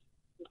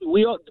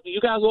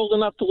 you guys old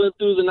enough to live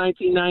through the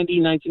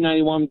 1990,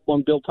 1991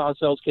 when Bill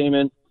Parcells came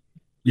in?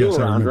 Yes, you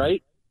were around, I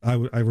right?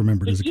 I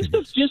remember it as a kid.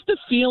 Just the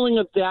feeling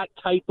of that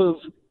type of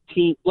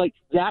team, like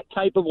that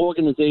type of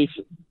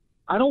organization.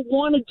 I don't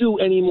want to do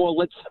any more.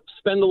 Let's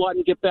spend a lot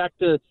and get back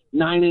to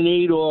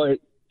 9-8 or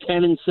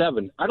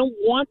 10-7. I don't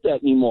want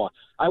that anymore.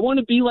 I want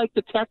to be like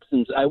the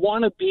Texans. I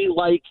want to be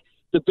like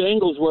the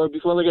Bengals were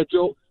before they got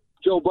Joe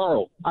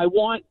Burrow. I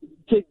want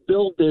to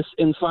build this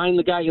and find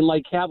the guy and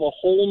have a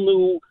whole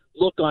new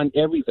look on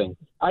everything.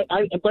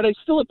 But I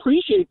still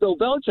appreciate Bill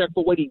Belichick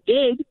for what he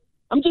did.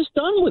 I'm just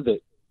done with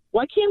it.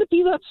 Why can't it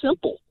be that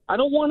simple? I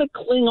don't want to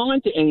cling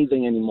on to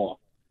anything anymore.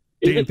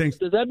 Does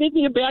that make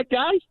me a bad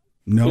guy?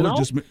 No, you know? it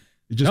just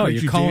No,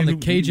 makes you're calling the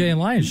Dan, KJ and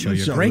Lyons show.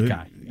 You're a great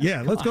guy.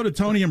 Yeah, let's go to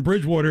Tony in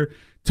Bridgewater.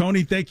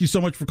 Tony, thank you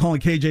so much for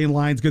calling KJ and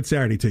Lyons. Good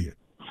Saturday to you.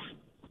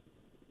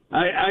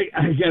 I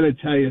got to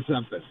tell you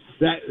something.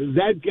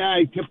 That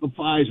guy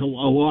typifies a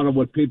lot of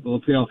what people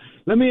feel.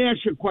 Let me ask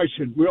you a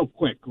question real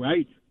quick,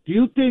 right? Do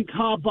you think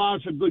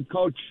Harbaugh's a good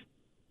coach?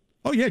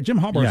 Oh, yeah, Jim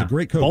Harbaugh is a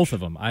greght coach. Both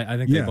of them. I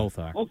think they both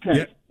are. Okay.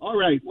 Yeah. All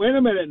right. Wait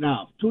a minute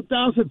now.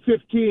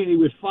 2015, he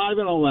was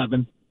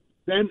 5-11,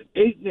 then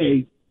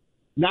 8-8,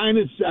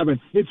 9-7.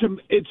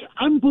 It's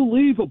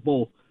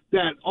unbelievable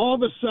that all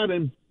of a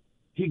sudden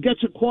he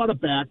gets a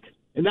quarterback,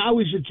 and now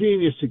he's a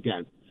genius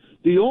again.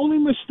 The only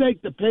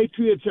mistake the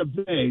Patriots have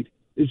made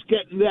is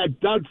getting that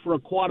dud for a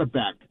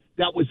quarterback.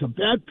 That was a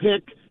bad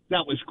pick.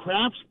 That was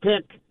Kraft's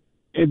pick,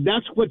 and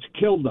that's what's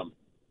killed them.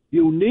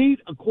 You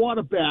need a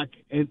quarterback,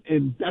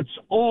 and that's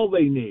all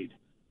they need.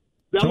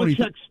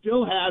 Belichick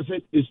still has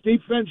it. His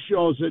defense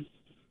shows it.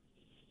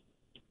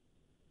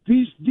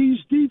 These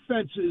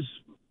defenses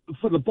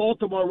for the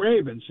Baltimore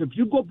Ravens, if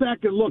you go back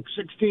and look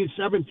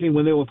 16-17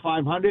 when they were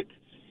 500,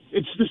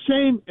 it's the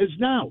same as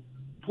now.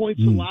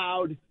 Points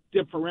allowed,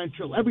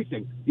 differential,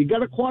 everything. You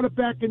got a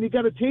quarterback and you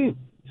got a team.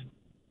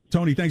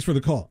 Tony, thanks for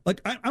the call. Like,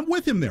 I'm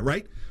with him there,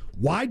 right?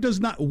 Why,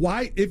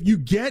 if you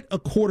get a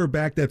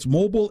quarterback that's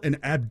mobile and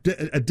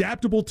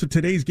adaptable to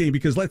today's game,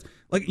 because like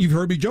you've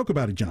heard me joke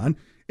about it, John,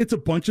 it's a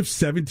bunch of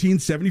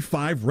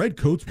 1775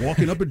 redcoats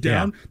walking up and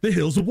down the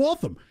hills of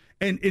Waltham.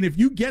 And if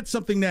you get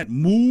something that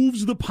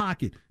moves the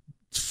pocket,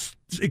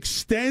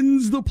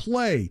 extends the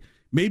play,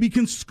 maybe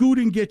can scoot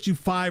and get you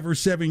 5 or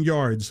 7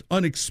 yards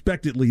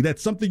unexpectedly,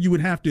 that's something you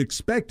would have to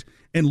expect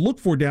and look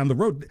for down the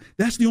road.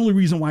 That's the only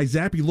reason why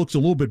Zappe looks a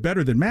little bit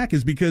better than Mac,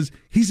 is because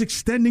he's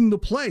extending the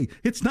play.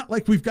 It's not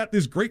like we've got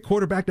this great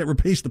quarterback that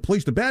replaced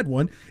the bad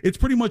one. It's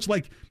pretty much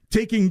like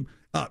taking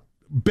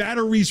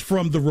batteries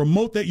from the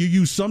remote that you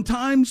use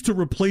sometimes to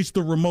replace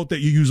the remote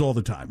that you use all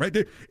the time,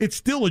 right? It's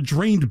still a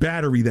drained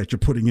battery that you're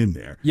putting in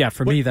there. Yeah,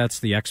 for me, that's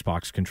the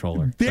Xbox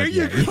controller. There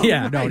you go.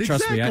 Yeah, right, no,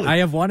 trust exactly. me. I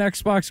have one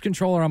Xbox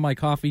controller on my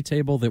coffee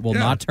table that will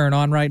not turn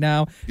on right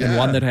now, and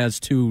one that has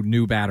 2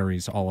 new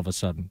batteries all of a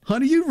sudden.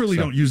 Honey, you really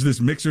don't use this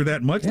mixer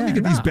that much. Let me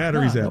get these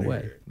batteries out of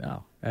here.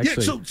 No,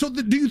 actually. Yeah,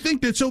 do you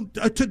think that,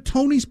 to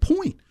Tony's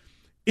point,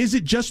 is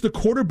it just the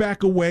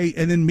quarterback away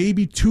and then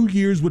maybe 2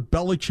 years with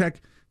Belichick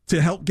to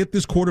help get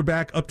this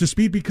quarterback up to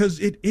speed? Because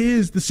it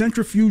is the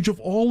centrifuge of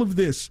all of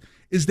this,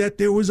 is that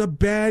there was a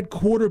bad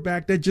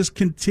quarterback that just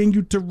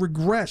continued to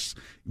regress.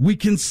 We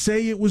can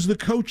say it was the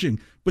coaching,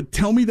 but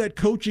tell me that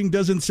coaching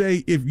doesn't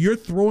say, if you're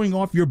throwing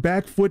off your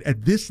back foot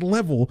at this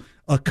level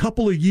a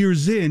couple of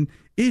years in,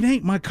 it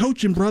ain't my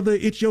coaching, brother,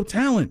 it's your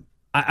talent.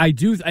 I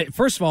do.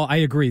 First of all, I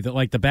agree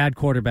that the bad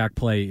quarterback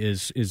play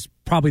is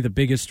probably the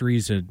biggest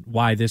reason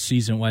why this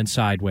season went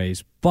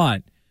sideways.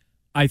 But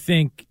I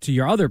think, to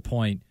your other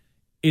point,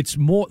 it's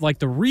more like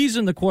the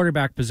reason the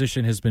quarterback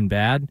position has been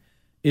bad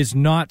is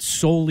not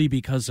solely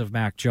because of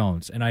Mac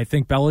Jones. And I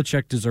think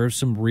Belichick deserves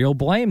some real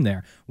blame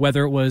there,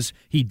 whether it was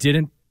he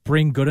didn't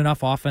bring good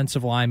enough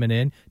offensive linemen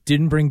in,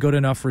 didn't bring good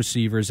enough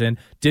receivers in,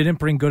 didn't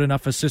bring good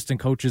enough assistant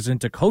coaches in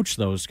to coach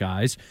those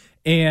guys,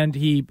 and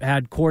he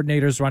had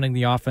coordinators running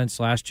the offense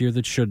last year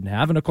that shouldn't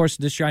have. And, of course,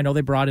 this year I know they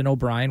brought in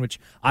O'Brien, which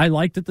I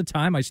liked at the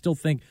time. I still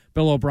think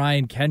Bill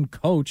O'Brien can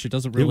coach. It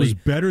doesn't really... It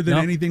was better than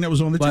anything that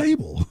was on the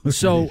table. I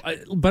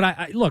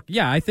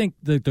think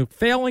the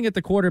failing at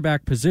the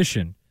quarterback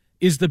position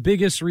is the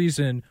biggest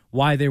reason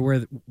why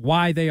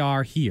they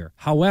are here.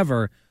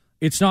 However,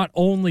 it's not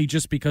only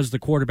just because the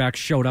quarterback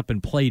showed up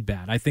and played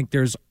bad. I think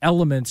there's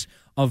elements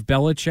of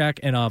Belichick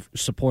and of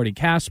supporting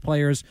cast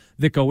players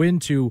that go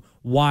into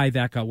why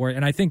that got worse.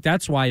 And I think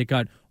that's why it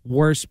got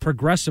worse,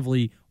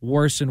 progressively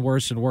worse and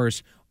worse and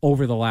worse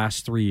over the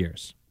last 3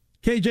 years.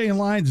 KJ and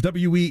Lyons,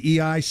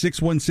 WEEI,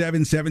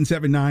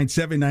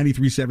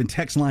 617-779-7937,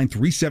 text line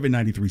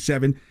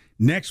 37937.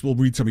 Next, we'll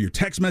read some of your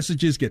text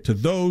messages, get to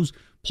those,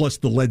 plus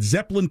the Led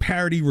Zeppelin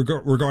parody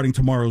regarding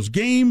tomorrow's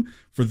game.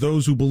 For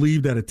those who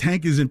believe that a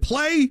tank is in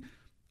play,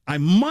 I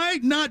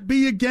might not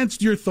be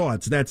against your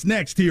thoughts. That's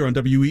next here on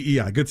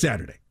WEEI. Good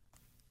Saturday.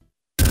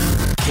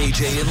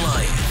 KJ and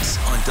Lyons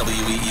on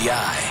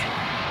WEEI.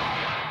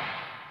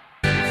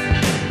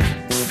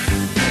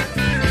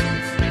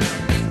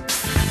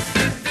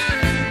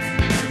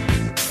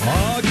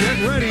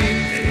 Ready.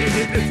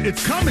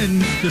 It's coming.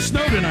 The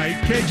snow tonight.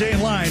 KJ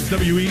and Lyons,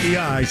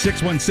 WEEI,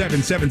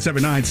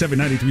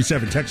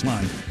 617-779-7937. Text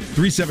line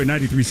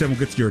 37937. We'll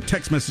get to your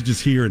text messages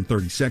here in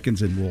 30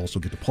 seconds, and we'll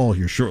also get to Paul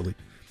here shortly.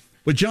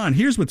 But, John,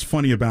 here's what's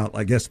funny about,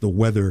 I guess, the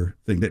weather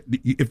thing. That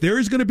if there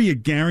is going to be a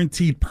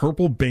guaranteed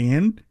purple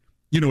band,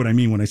 you know what I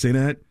mean when I say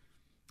that?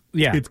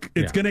 Yeah.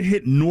 It's going to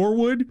hit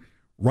Norwood,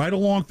 right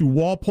along through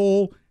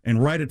Walpole,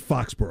 and right at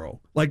Foxborough.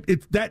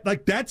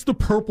 That's the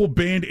purple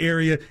band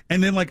area,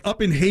 and then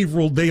up in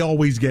Haverhill, they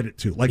always get it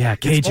too.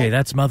 KJ,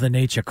 that's Mother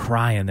Nature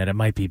crying that it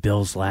might be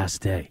Bill's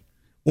last day.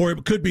 Or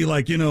it could be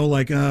maybe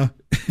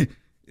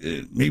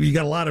you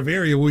got a lot of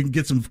area where we can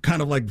get some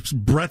kind of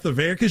breath of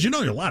air, because there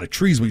are a lot of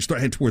trees when you start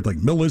heading toward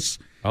Millis.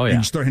 Oh yeah, and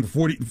you start heading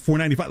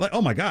 495.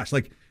 Oh my gosh,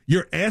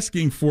 you're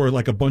asking for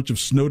a bunch of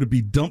snow to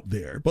be dumped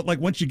there. But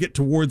once you get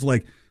towards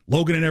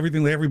Logan and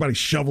everything, everybody's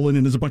shoveling,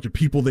 and there's a bunch of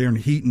people there in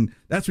heat, and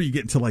that's where you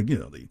get into the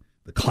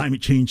the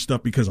climate change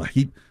stuff because of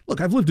heat.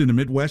 Look, I've lived in the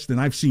Midwest, and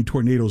I've seen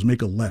tornadoes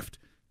make a left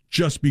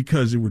just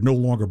because there were no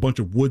longer a bunch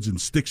of woods and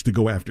sticks to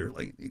go after.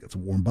 Like, you got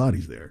some warm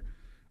bodies there.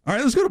 All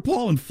right, let's go to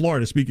Paul in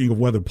Florida, speaking of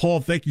weather.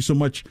 Paul, thank you so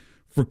much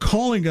for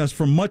calling us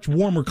from much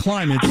warmer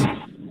climates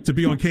to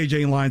be on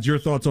KJ and Lyons. Your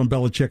thoughts on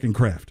Belichick and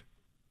Kraft?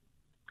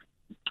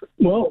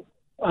 Well,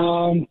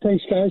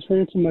 thanks, guys, for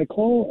answering my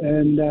call,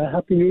 and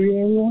Happy New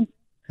Year, everyone.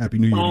 Happy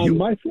New Year to you.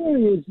 My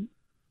feeling is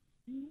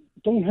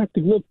don't have to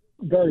look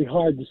very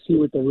hard to see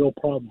what the real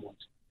problem was.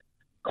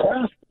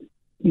 Kraft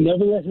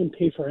never let him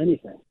pay for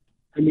anything.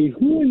 I mean,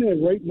 who in their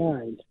right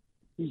mind,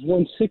 who's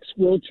won 6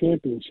 world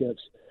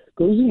championships,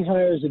 goes and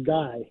hires a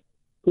guy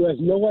who has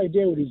no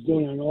idea what he's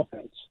doing on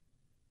offense?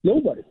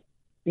 Nobody.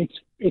 It's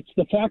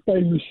the fact that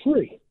he was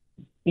free.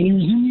 And he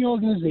was in the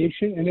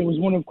organization, and it was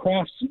one of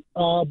Kraft's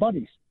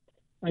buddies.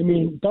 I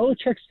mean,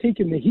 Belichick's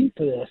taking the heat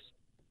for this,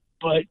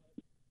 but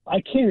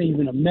I can't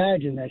even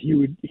imagine that he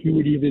would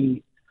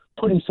even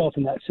put himself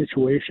in that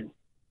situation.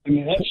 I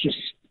mean, that's just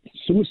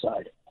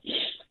suicide.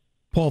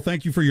 Paul,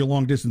 thank you for your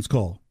long-distance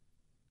call.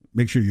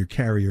 Make sure your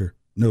carrier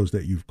knows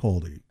that you've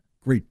called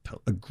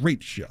a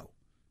great show.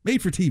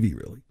 Made for TV,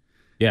 really.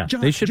 Yeah,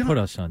 they should put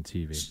us on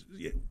TV.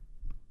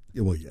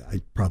 Well,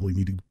 I probably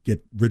need to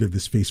get rid of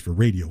this face for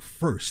radio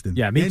first. And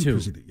me too.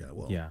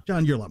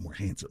 John, you're a lot more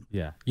handsome.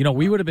 Yeah.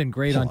 We would have been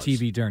great on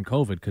TV during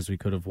COVID because we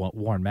could have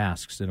worn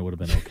masks and it would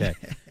have been okay.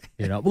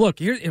 Look,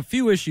 here's a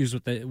few issues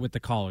with the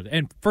caller.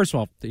 And first of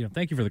all,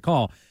 thank you for the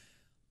call.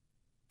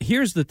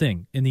 Here's the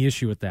thing in the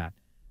issue with that.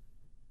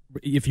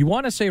 If you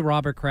want to say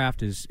Robert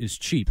Kraft is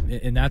cheap,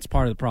 and that's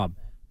part of the problem,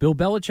 Bill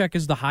Belichick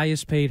is the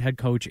highest paid head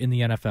coach in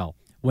the NFL.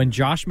 When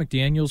Josh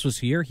McDaniels was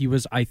here, he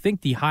was, I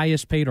think, the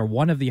highest paid or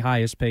one of the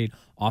highest paid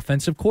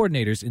offensive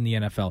coordinators in the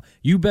NFL.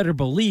 You better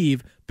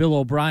believe Bill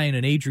O'Brien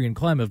and Adrian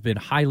Clem have been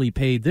highly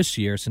paid this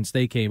year since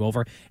they came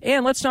over.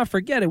 And let's not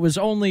forget, it was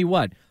only,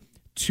 3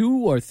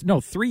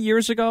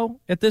 years ago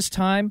at this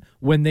time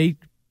when they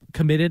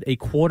committed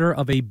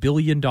 $250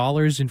 million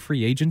in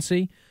free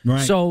agency. Right.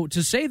 So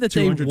to say that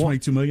they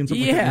 $222 million,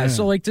 something like that. Yeah.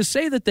 So to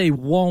say that they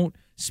won't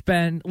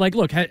spend,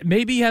 look,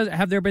 maybe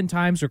have there been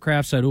times where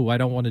Kraft said, I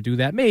don't want to do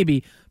that?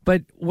 Maybe.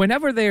 But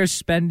whenever they're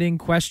spending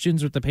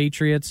questions with the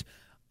Patriots,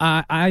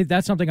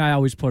 that's something I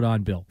always put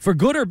on Bill. For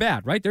good or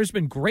bad, right? There's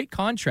been great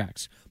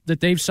contracts that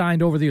they've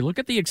signed over the year. Look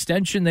at the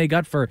extension they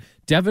got for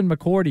Devin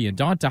McCourty and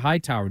Donta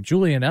Hightower and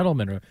Julian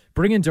Edelman, or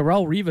bringing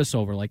Darrelle Revis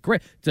over.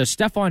 Great. The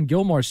Stephon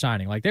Gilmore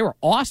signing. They were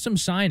awesome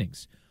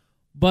signings.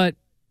 But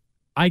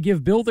I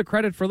give Bill the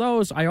credit for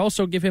those. I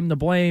also give him the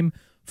blame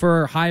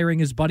for hiring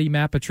his buddy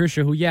Matt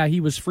Patricia, who,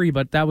 he was free,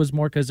 but that was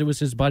more because it was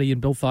his buddy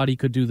and Bill thought he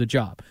could do the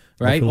job,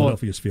 right?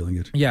 Philadelphia's feeling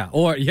it. Yeah,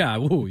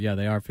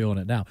 they are feeling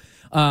it now.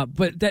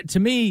 But that, to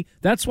me,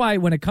 that's why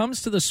when it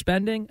comes to the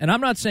spending, and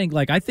I'm not saying,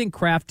 I think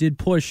Kraft did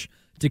push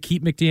to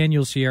keep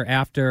McDaniels here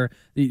after,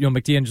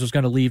 McDaniels was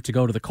going to leave to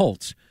go to the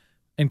Colts,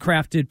 and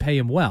Kraft did pay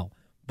him well.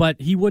 But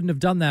he wouldn't have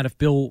done that if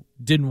Bill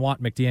didn't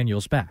want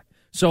McDaniels back.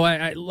 So,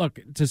 I look,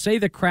 to say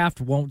that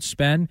Kraft won't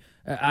spend,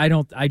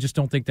 I just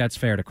don't think that's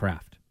fair to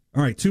Kraft.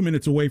 All right, 2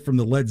 minutes away from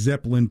the Led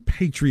Zeppelin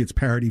Patriots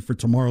parody for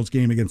tomorrow's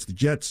game against the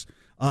Jets.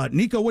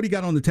 Nico, what do you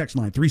got on the text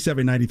line?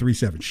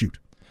 37937. Shoot.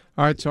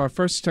 All right, so our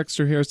first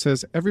texter here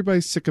says,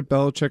 everybody's sick of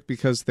Belichick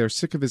because they're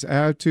sick of his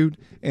attitude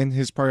and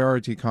his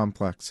priority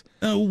complex.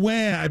 Oh,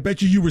 wow. I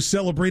bet you were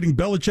celebrating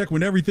Belichick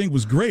when everything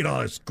was great. Oh,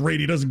 it's great.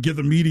 He doesn't give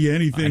the media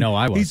anything. I know,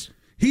 I was.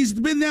 He's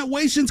been that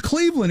way since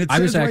Cleveland. It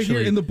says right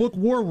here in the book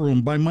War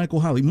Room by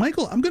Michael Holley.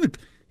 Michael,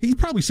 he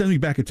probably sent me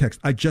back a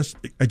text. I just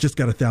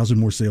got 1,000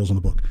 more sales on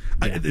the book.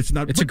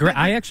 Yeah.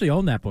 I actually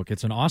own that book.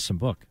 It's an awesome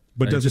book.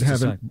 But does it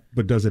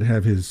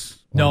have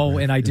his? No,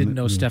 and I didn't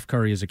know Steph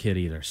Curry as a kid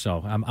either.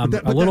 So I'm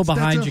a little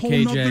behind you,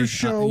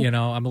 KJ.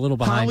 I'm a little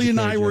behind. Holly and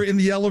I were in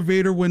the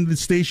elevator when the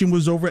station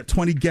was over at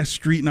 20 Guest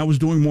Street, and I was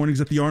doing mornings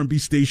at the R&B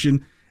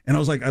station. And I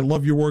was like, "I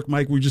love your work,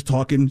 Mike. We're just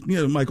talking,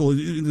 Michael,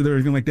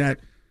 everything like that."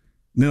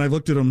 And then I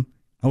looked at him.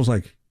 I was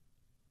like,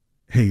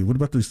 "Hey, what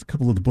about this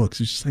couple of the books?"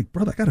 He's just like,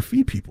 "Brother, I got to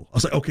feed people." I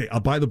was like, "Okay, I'll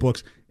buy the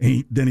books."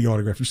 And then he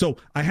autographed them. So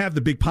I have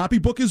the Big Poppy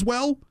book as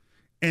well,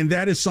 and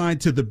that is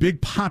signed to the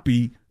Big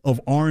Poppy of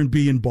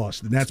R&B in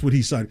Boston. That's what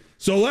he signed.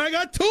 So I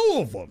got 2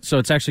 of them. So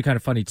it's actually kind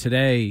of funny.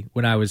 Today,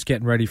 when I was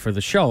getting ready for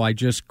the show, I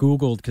just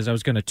Googled, because I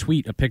was going to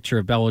tweet a picture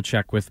of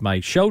Belichick with my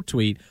show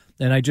tweet,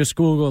 and I just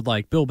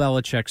Googled, Bill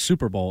Belichick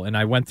Super Bowl, and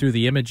I went through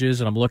the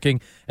images, and I'm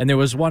looking, and there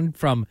was one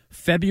from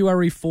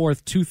February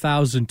 4th,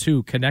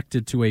 2002,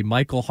 connected to a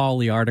Michael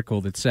Hawley article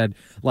that said,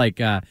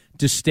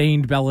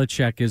 disdained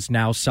Belichick is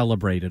now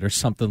celebrated, or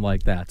something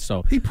like that.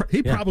 So he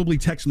probably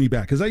texts me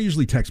back, because I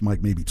usually text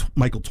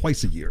Michael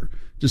twice a year,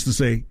 just to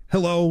say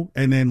hello,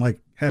 and then,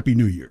 Happy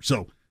New Year.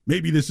 So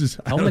maybe this is...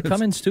 Tell him to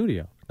come in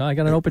studio. No, I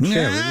got an open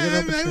chair.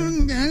 That's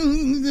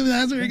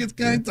where it gets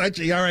kind of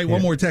touchy. All right,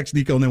 one more text,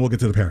 Nico, and then we'll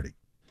get to the parody.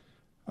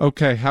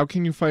 Okay, how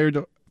can you fire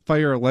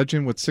a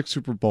legend with 6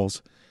 Super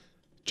Bowls?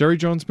 Jerry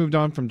Jones moved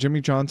on from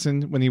Jimmy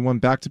Johnson when he won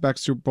back-to-back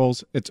Super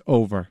Bowls. It's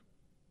over.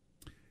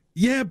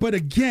 Yeah, but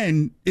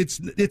again, it's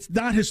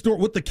not historic.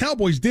 What the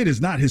Cowboys did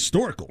is not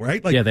historical,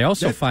 right? Like, they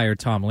also fired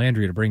Tom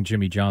Landry to bring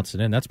Jimmy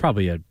Johnson in. That's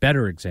probably a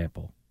better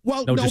example.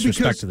 Well, no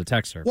disrespect to the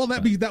Texter. Well,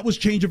 that was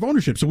change of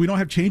ownership. So we don't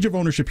have change of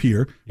ownership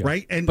here,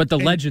 right? But the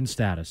legend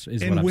status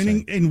is what I'm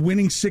saying. And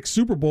winning 6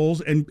 Super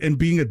Bowls and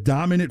being a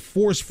dominant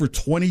force for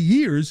 20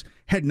 years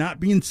had not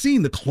been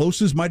seen. The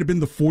closest might have been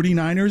the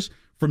 49ers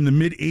from the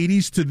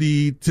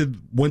mid-'80s to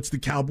once the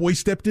Cowboys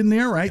stepped in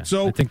there, right? Yeah.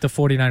 So I think the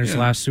 49ers'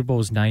 last Super Bowl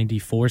was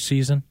 94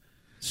 season.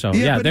 So,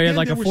 they had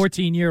like a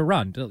 14-year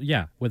run,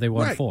 where they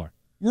won 4.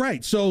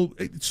 Right. So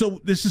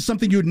this is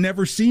something you had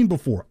never seen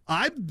before.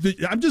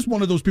 I'm just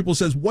one of those people who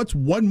says, what's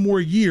one more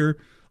year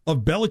of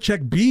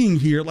Belichick being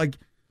here? Like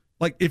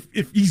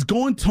if he's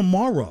gone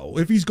tomorrow,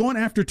 if he's gone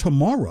after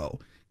tomorrow,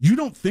 you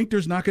don't think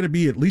there's not going to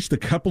be at least a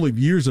couple of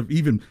years of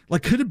even,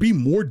 like, could it be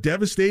more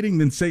devastating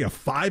than, say, a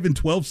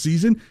 5-12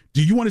 season?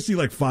 Do you want to see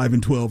like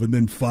 5-12 and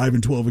then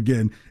 5-12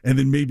 again and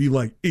then maybe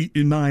like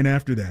 8-9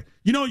 after that?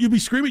 You know, you'll be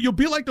screaming. You'll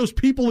be like those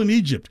people in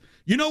Egypt.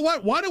 You know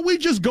what? Why don't we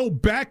just go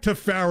back to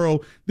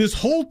Pharaoh? This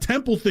whole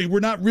temple thing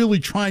we're not really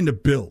trying to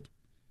build.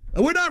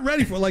 We're not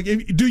ready for it. Like,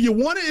 do you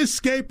want to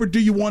escape or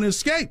do you want to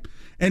escape?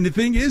 And the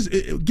thing is,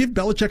 give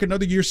Belichick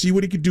another year, see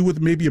what he could do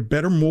with maybe a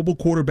better mobile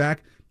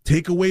quarterback.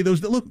 Take away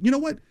those. Look, you know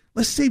what?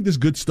 Let's save this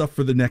good stuff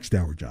for the next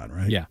hour, John,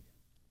 right? Yeah.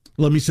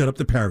 Let me set up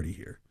the parody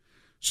here.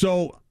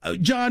 So,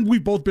 John,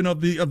 we've both been of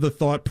the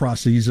thought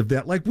process of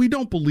that. Like, we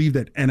don't believe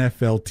that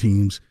NFL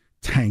teams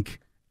tank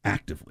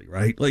actively,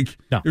 right? Like,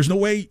 There's no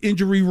way,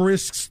 injury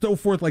risks, so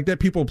forth like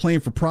that. People are playing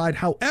for pride.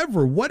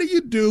 However, what do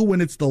you do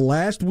when it's the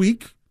last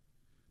week?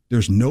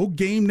 There's no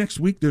game next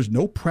week. There's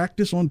no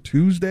practice on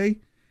Tuesday.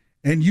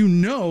 And you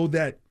know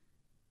that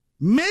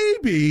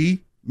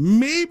maybe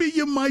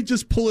you might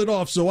just pull it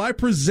off. So I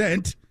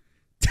present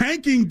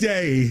Tanking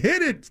Day.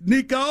 Hit it,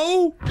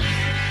 Nico.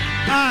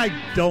 I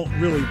don't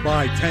really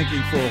buy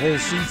tanking for a whole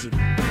season.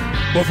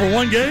 But for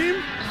one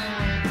game,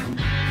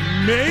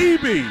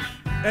 maybe.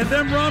 And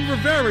then Ron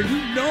Rivera,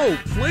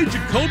 play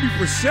Jacoby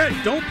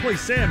Brissett. Don't play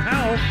Sam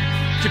Howell.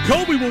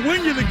 Jacoby will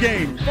win you the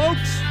game.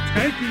 Folks,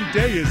 Tanking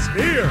Day is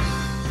here.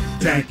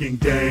 Tanking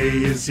Day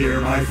is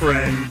here, my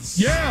friends.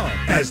 Yeah.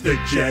 As the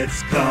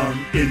Jets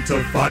come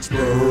into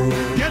Foxborough.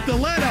 Get the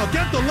lead out.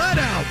 Get the lead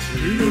out.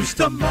 Lose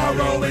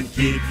tomorrow and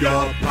keep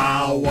your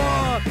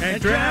power.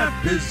 And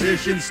draft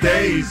position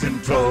stays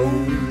in tow.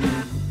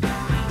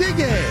 Dig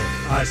it.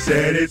 I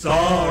said it's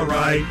all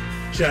right.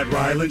 Chad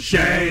Ryland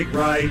shank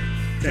right.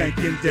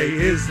 Tanking Day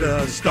is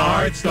the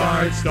start.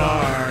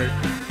 The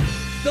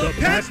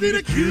Pats need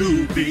a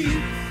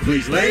QB.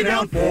 Please lay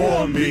down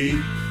for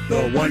me.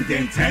 The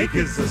one-game tank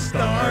is the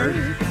start.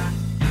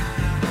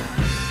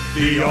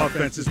 The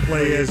offense's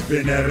play has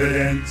been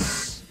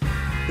evidence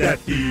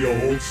that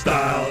the old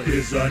style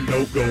is a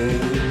no-go.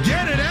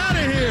 Get it out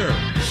of here!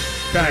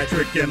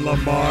 Patrick and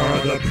Lamar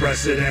are the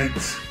precedent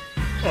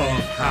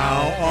of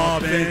how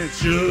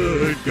offense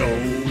should go.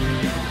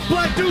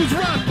 Black dudes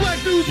rock!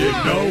 Black dudes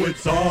rock! You know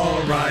it's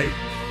all right.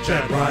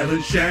 Chad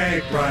Ryland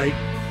shank right.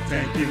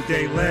 Tanking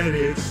Day, let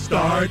it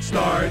start.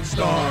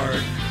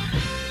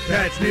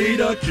 Pats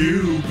need a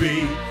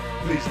QB.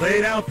 Please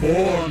lay down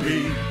for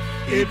me.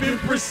 Even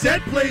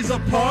Brissett plays a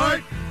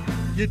part.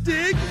 You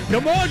dig?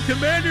 Come on,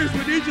 Commanders.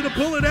 We need you to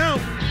pull it out.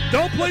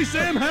 Don't play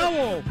Sam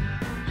Howell.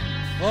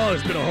 Oh,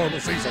 it's been a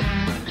horrible season.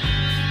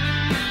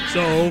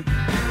 So,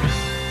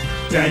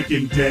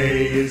 Tanking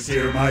Day is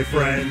here, my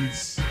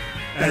friends,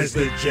 as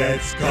the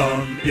Jets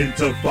come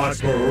into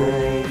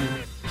Foxborough.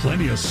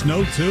 Plenty of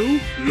snow, too.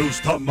 Lose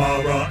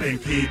tomorrow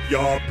and keep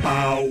your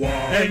power.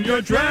 And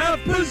your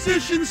draft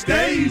position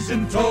stays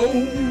in tow.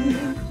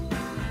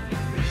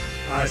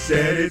 I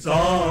said it's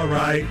all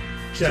right.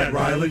 Chad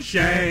Ryland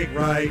shank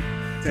right.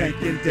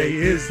 Tanking Day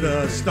is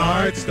the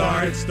start. The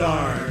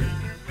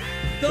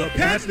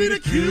Pats need a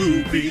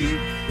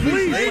QB.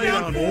 Please lay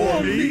down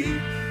for me.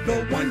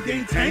 The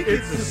one-game tank,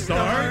 it's the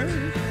start.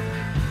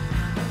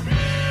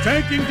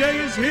 Tanking Day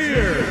is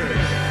here.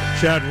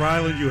 Chad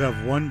Ryland, you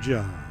have one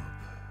job.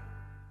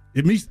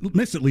 It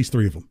missed at least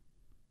 3 of them.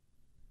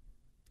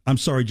 I'm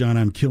sorry, John.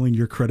 I'm killing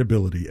your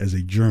credibility as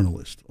a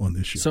journalist on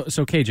this show.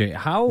 So KJ,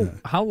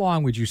 how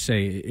long would you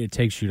say it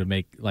takes you to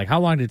make? Like, how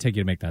long did it take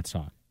you to make that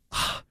song?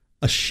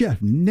 A chef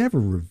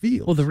never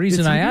reveals. Well, the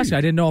reason I asked, I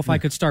didn't know if I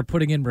could start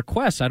putting in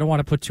requests. I don't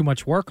want to put too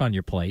much work on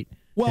your plate.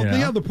 Well,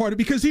 the other part,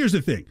 because here's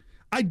the thing.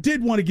 I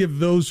did want to give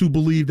those who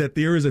believe that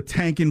there is a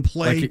tank in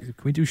play. Like, can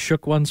we do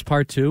Shook Ones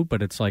Part 2,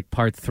 but it's like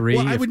Part 3?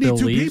 Well, I would need Bill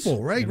 2 leaves,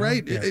 people, right?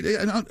 Right?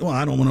 Yeah. Well,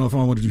 I don't know if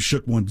I want to do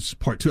Shook Ones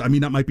Part 2. I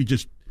mean, that might be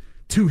just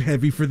too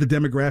heavy for the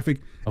demographic.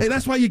 Okay. Hey,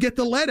 that's why you get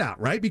the let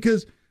out, right?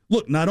 Because,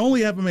 look, not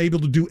only am I able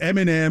to do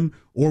Eminem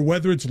or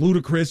whether it's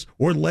Ludacris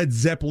or Led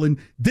Zeppelin,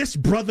 this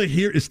brother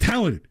here is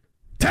talented.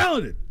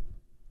 Talented.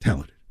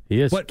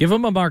 He is. But, give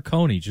him a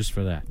Marconi just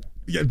for that.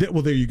 Yeah.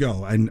 Well, there you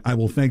go. And I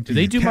will thank Do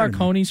they do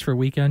Marconis for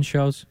weekend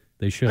shows?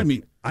 They should. I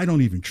mean, I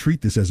don't even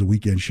treat this as a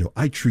weekend show.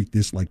 I treat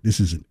this like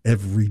this is an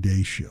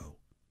everyday show.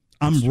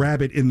 I'm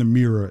Rabbit in the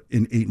Mirror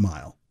in 8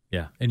 Mile.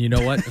 Yeah, and you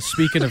know what?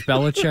 Speaking of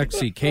Belichick,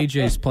 see,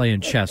 KJ's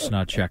playing chess,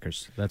 not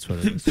checkers. That's what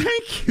it is.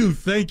 Thank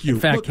you. In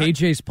fact,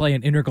 KJ's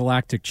playing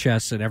intergalactic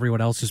chess, and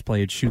everyone else is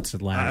playing shoots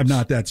and ladders. I'm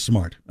not that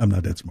smart.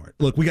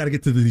 Look, we got to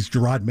get to these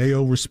Gerard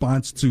Mayo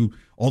response to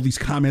all these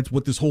comments,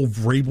 what this whole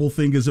Vrabel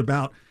thing is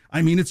about.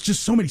 I mean, it's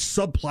just so many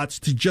subplots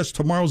to just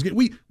tomorrow's game.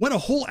 We went a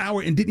whole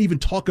hour and didn't even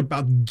talk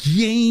about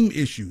game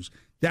issues.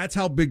 That's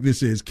how big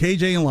this is.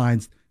 KJ and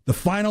Lyons, the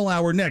final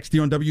hour next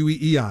here on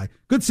WEEI.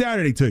 Good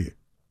Saturday to you.